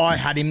 Yeah, I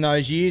had him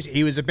those years.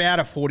 He was about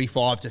a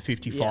 45 to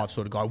 55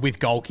 sort of guy, with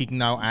goal kicking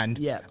though, and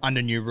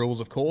under new rules,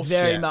 of course.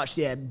 Very much,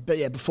 yeah. But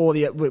yeah, before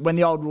when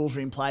the old rules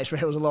were in place,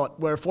 where it was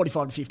where a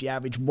 45 to 50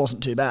 average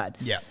wasn't too bad.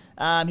 Yeah.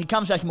 He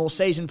comes back a more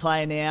seasoned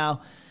player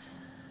now.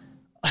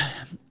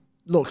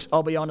 Look,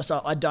 I'll be honest,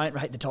 I don't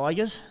rate the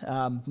Tigers.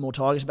 More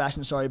Tigers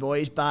bashing, sorry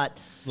boys, but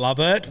love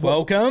it.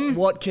 Welcome.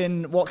 What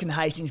can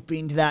Hastings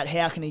bring to that?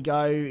 How can he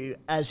go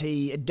as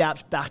he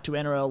adapts back to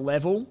NRL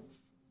level?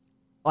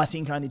 I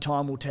think only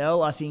time will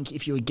tell. I think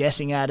if you were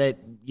guessing at it,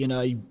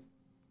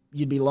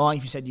 you'd be lying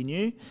if you said you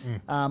knew.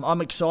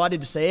 I'm excited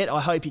to see it.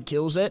 I hope he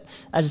kills it.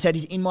 As I said,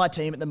 he's in my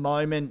team at the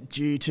moment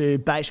due to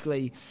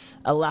basically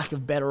a lack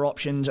of better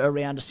options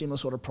around a similar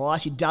sort of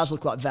price. He does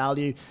look like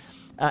value.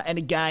 And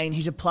again,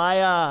 he's a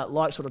player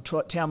like sort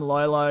of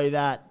Taumalolo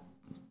that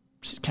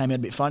came out a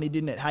bit funny,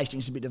 didn't it?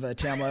 Hastings is a bit of a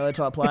Taumalolo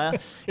type player.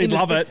 He'd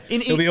love it.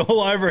 He'll be all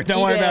over it.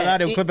 Don't worry about that.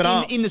 He'll clip it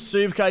up. In the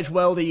Supercoach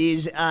world, he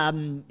is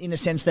in the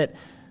sense that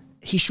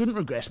he shouldn't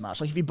regress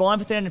much. Like if you buy him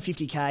for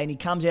 $350K and he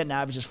comes out and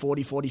averages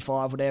 40,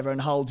 45, whatever,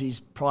 and holds his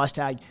price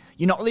tag,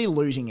 you're not really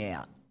losing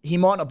out. He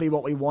might not be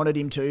what we wanted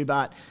him to,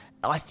 but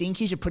I think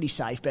he's a pretty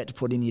safe bet to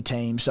put in your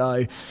team.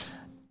 So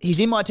he's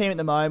in my team at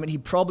the moment. He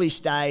probably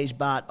stays,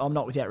 but I'm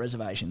not without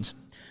reservations.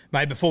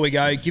 Mate, before we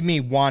go, give me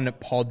one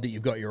pod that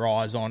you've got your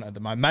eyes on at the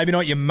moment. Maybe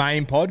not your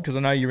main pod, because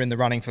I know you're in the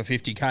running for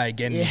 50K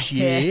again this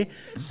year.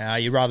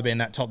 You'd rather be in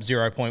that top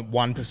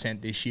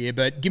 0.1% this year,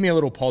 but give me a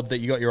little pod that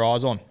you got your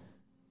eyes on.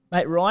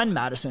 Mate, Ryan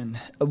Madison,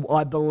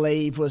 I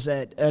believe, was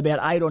at about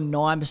 8 or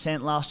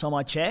 9% last time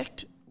I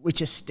checked,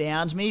 which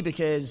astounds me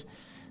because,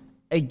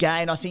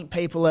 again, I think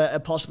people are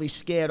possibly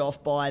scared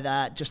off by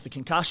that, just the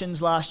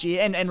concussions last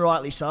year, and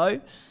rightly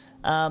so.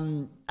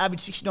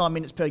 Averaged 69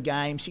 minutes per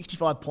game,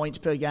 65 points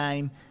per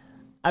game,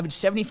 averaged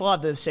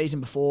 75 the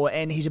season before,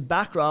 and he's a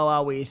back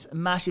rower with a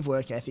massive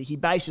work ethic. He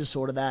bases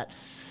sort of that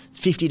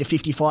 50 to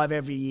 55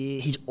 every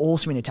year. He's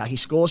awesome in attack. He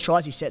scores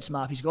tries, he sets them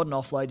up, he's got an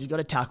offload, he's got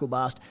a tackle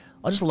bust.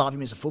 I just love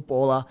him as a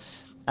footballer.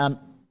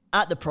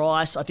 At the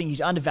price, I think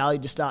he's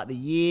undervalued to start the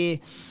year.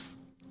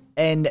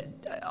 And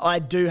I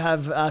do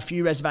have a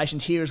few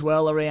reservations here as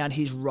well around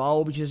his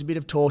role, because there's a bit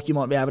of talk. You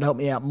might be able to help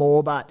me out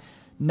more, but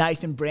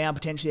Nathan Brown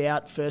potentially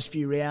out first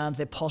few rounds.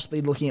 They're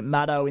possibly looking at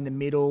Maddo in the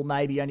middle,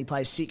 maybe only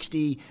plays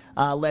 60,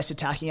 less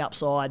attacking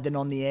upside than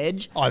on the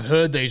edge. I've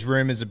heard these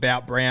rumours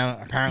about Brown.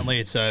 Apparently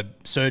it's a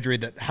surgery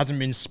that hasn't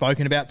been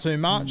spoken about too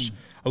much.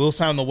 I will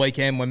say on the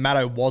weekend when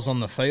Maddo was on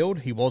the field,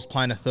 he was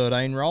playing a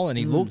 13 role and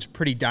he looked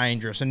pretty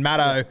dangerous. And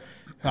Maddo,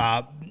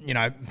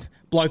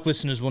 bloke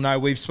listeners will know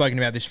we've spoken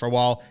about this for a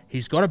while.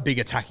 He's got a big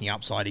attacking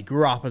upside. He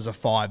grew up as a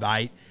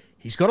 5'8".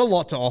 He's got a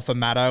lot to offer,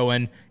 Maddo,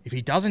 and if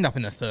he does end up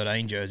in the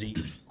 13 jersey,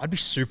 I'd be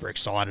super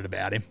excited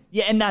about him.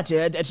 Yeah, and that's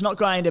it. It's not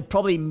going to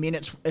probably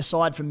minutes,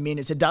 aside from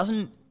minutes. It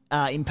doesn't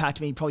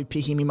impact me probably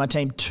picking him in my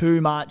team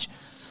too much.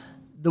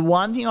 The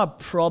one thing I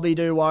probably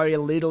do worry a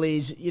little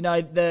is,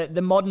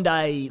 the modern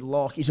day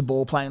lock is a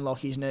ball playing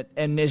lock, isn't it?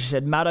 And as I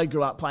said, Maddo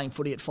grew up playing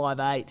footy at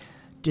 5'8".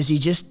 Does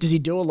he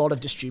do a lot of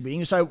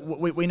distributing? So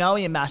we know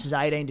he amasses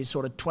 18 to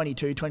sort of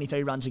 22,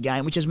 23 runs a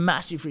game, which is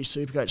massive for his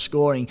Supercoach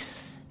scoring.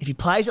 If he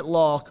plays at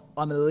lock,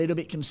 I'm a little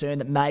bit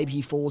concerned that maybe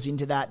he falls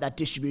into that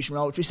distribution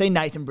role, which we've seen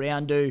Nathan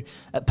Brown do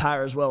at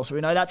Para as well. So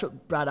we know that's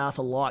what Brad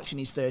Arthur likes in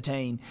his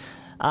 13.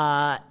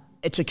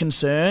 It's a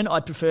concern.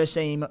 I'd prefer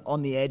seeing him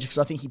on the edge because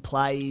I think he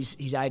plays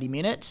his 80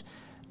 minutes.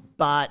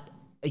 But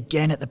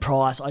again, at the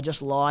price, I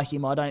just like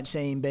him. I don't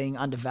see him being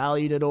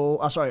undervalued at all.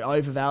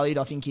 Overvalued.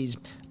 I think he's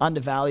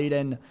undervalued,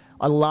 and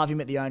I love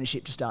him at the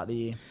ownership to start the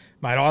year.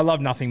 Mate, I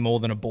love nothing more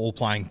than a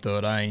ball-playing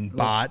 13,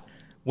 but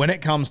when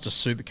it comes to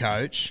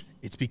Supercoach,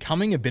 it's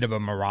becoming a bit of a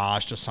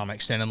mirage to some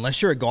extent.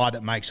 Unless you're a guy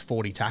that makes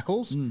 40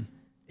 tackles,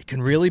 it can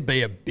really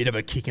be a bit of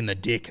a kick in the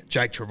dick,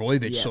 Jake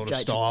Trbojevic sort of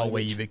style,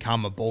 where you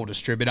become a ball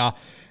distributor.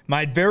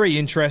 Mate, very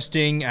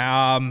interesting.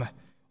 I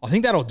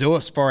think that'll do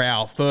us for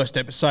our first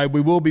episode.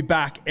 We will be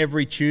back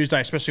every Tuesday,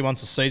 especially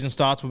once the season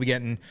starts. We'll be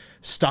getting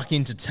stuck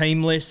into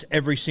team lists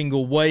every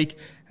single week.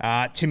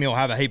 Timmy will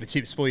have a heap of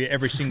tips for you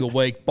every single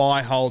week.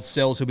 Buy, hold,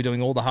 sells. He'll be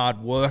doing all the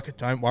hard work.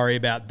 Don't worry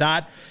about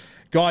that.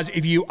 Guys,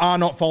 if you are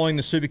not following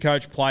the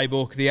Supercoach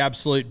playbook, the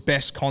absolute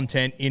best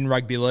content in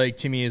rugby league,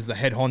 Timmy is the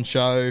head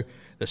honcho,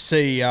 the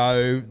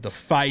CEO, the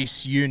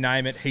face, you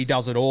name it. He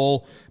does it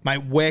all.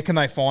 Mate, where can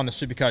they find the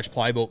Supercoach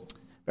playbook?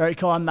 Very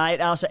kind, mate.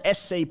 So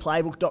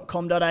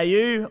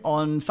scplaybook.com.au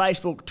on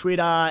Facebook,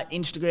 Twitter,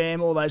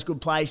 Instagram, all those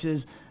good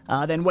places.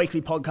 Then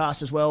weekly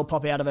podcasts as well,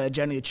 pop out of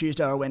generally a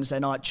Tuesday or a Wednesday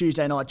night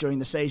during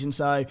the season.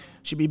 So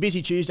should be a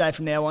busy Tuesday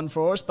from now on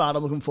for us, but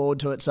I'm looking forward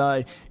to it. So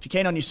if you're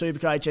keen on your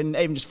Supercoach and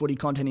even just footy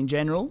content in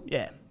general,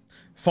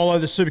 follow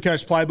the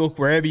Supercoach playbook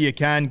wherever you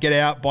can. Get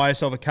out, buy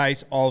yourself a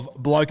case of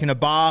Bloke in a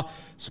Bar.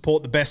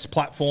 Support the best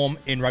platform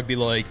in rugby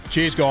league.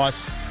 Cheers,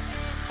 guys.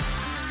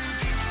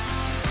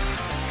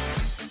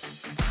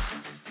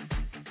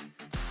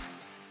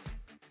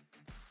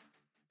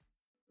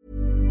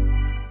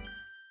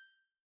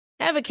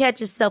 Ever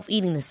catch yourself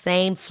eating the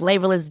same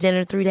flavorless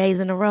dinner 3 days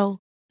in a row?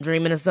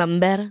 Dreaming of something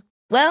better?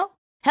 Well,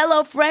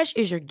 HelloFresh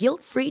is your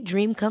guilt-free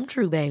dream come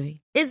true,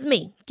 baby. It's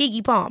me,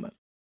 Keke Palmer.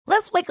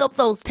 Let's wake up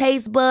those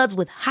taste buds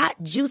with hot,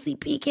 juicy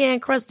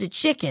pecan-crusted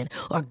chicken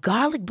or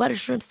garlic butter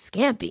shrimp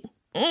scampi.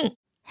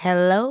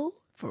 Hello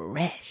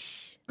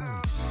Fresh.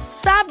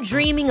 Stop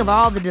dreaming of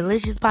all the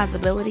delicious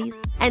possibilities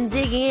and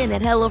dig in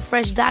at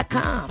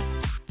HelloFresh.com.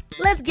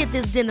 Let's get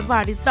this dinner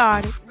party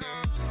started.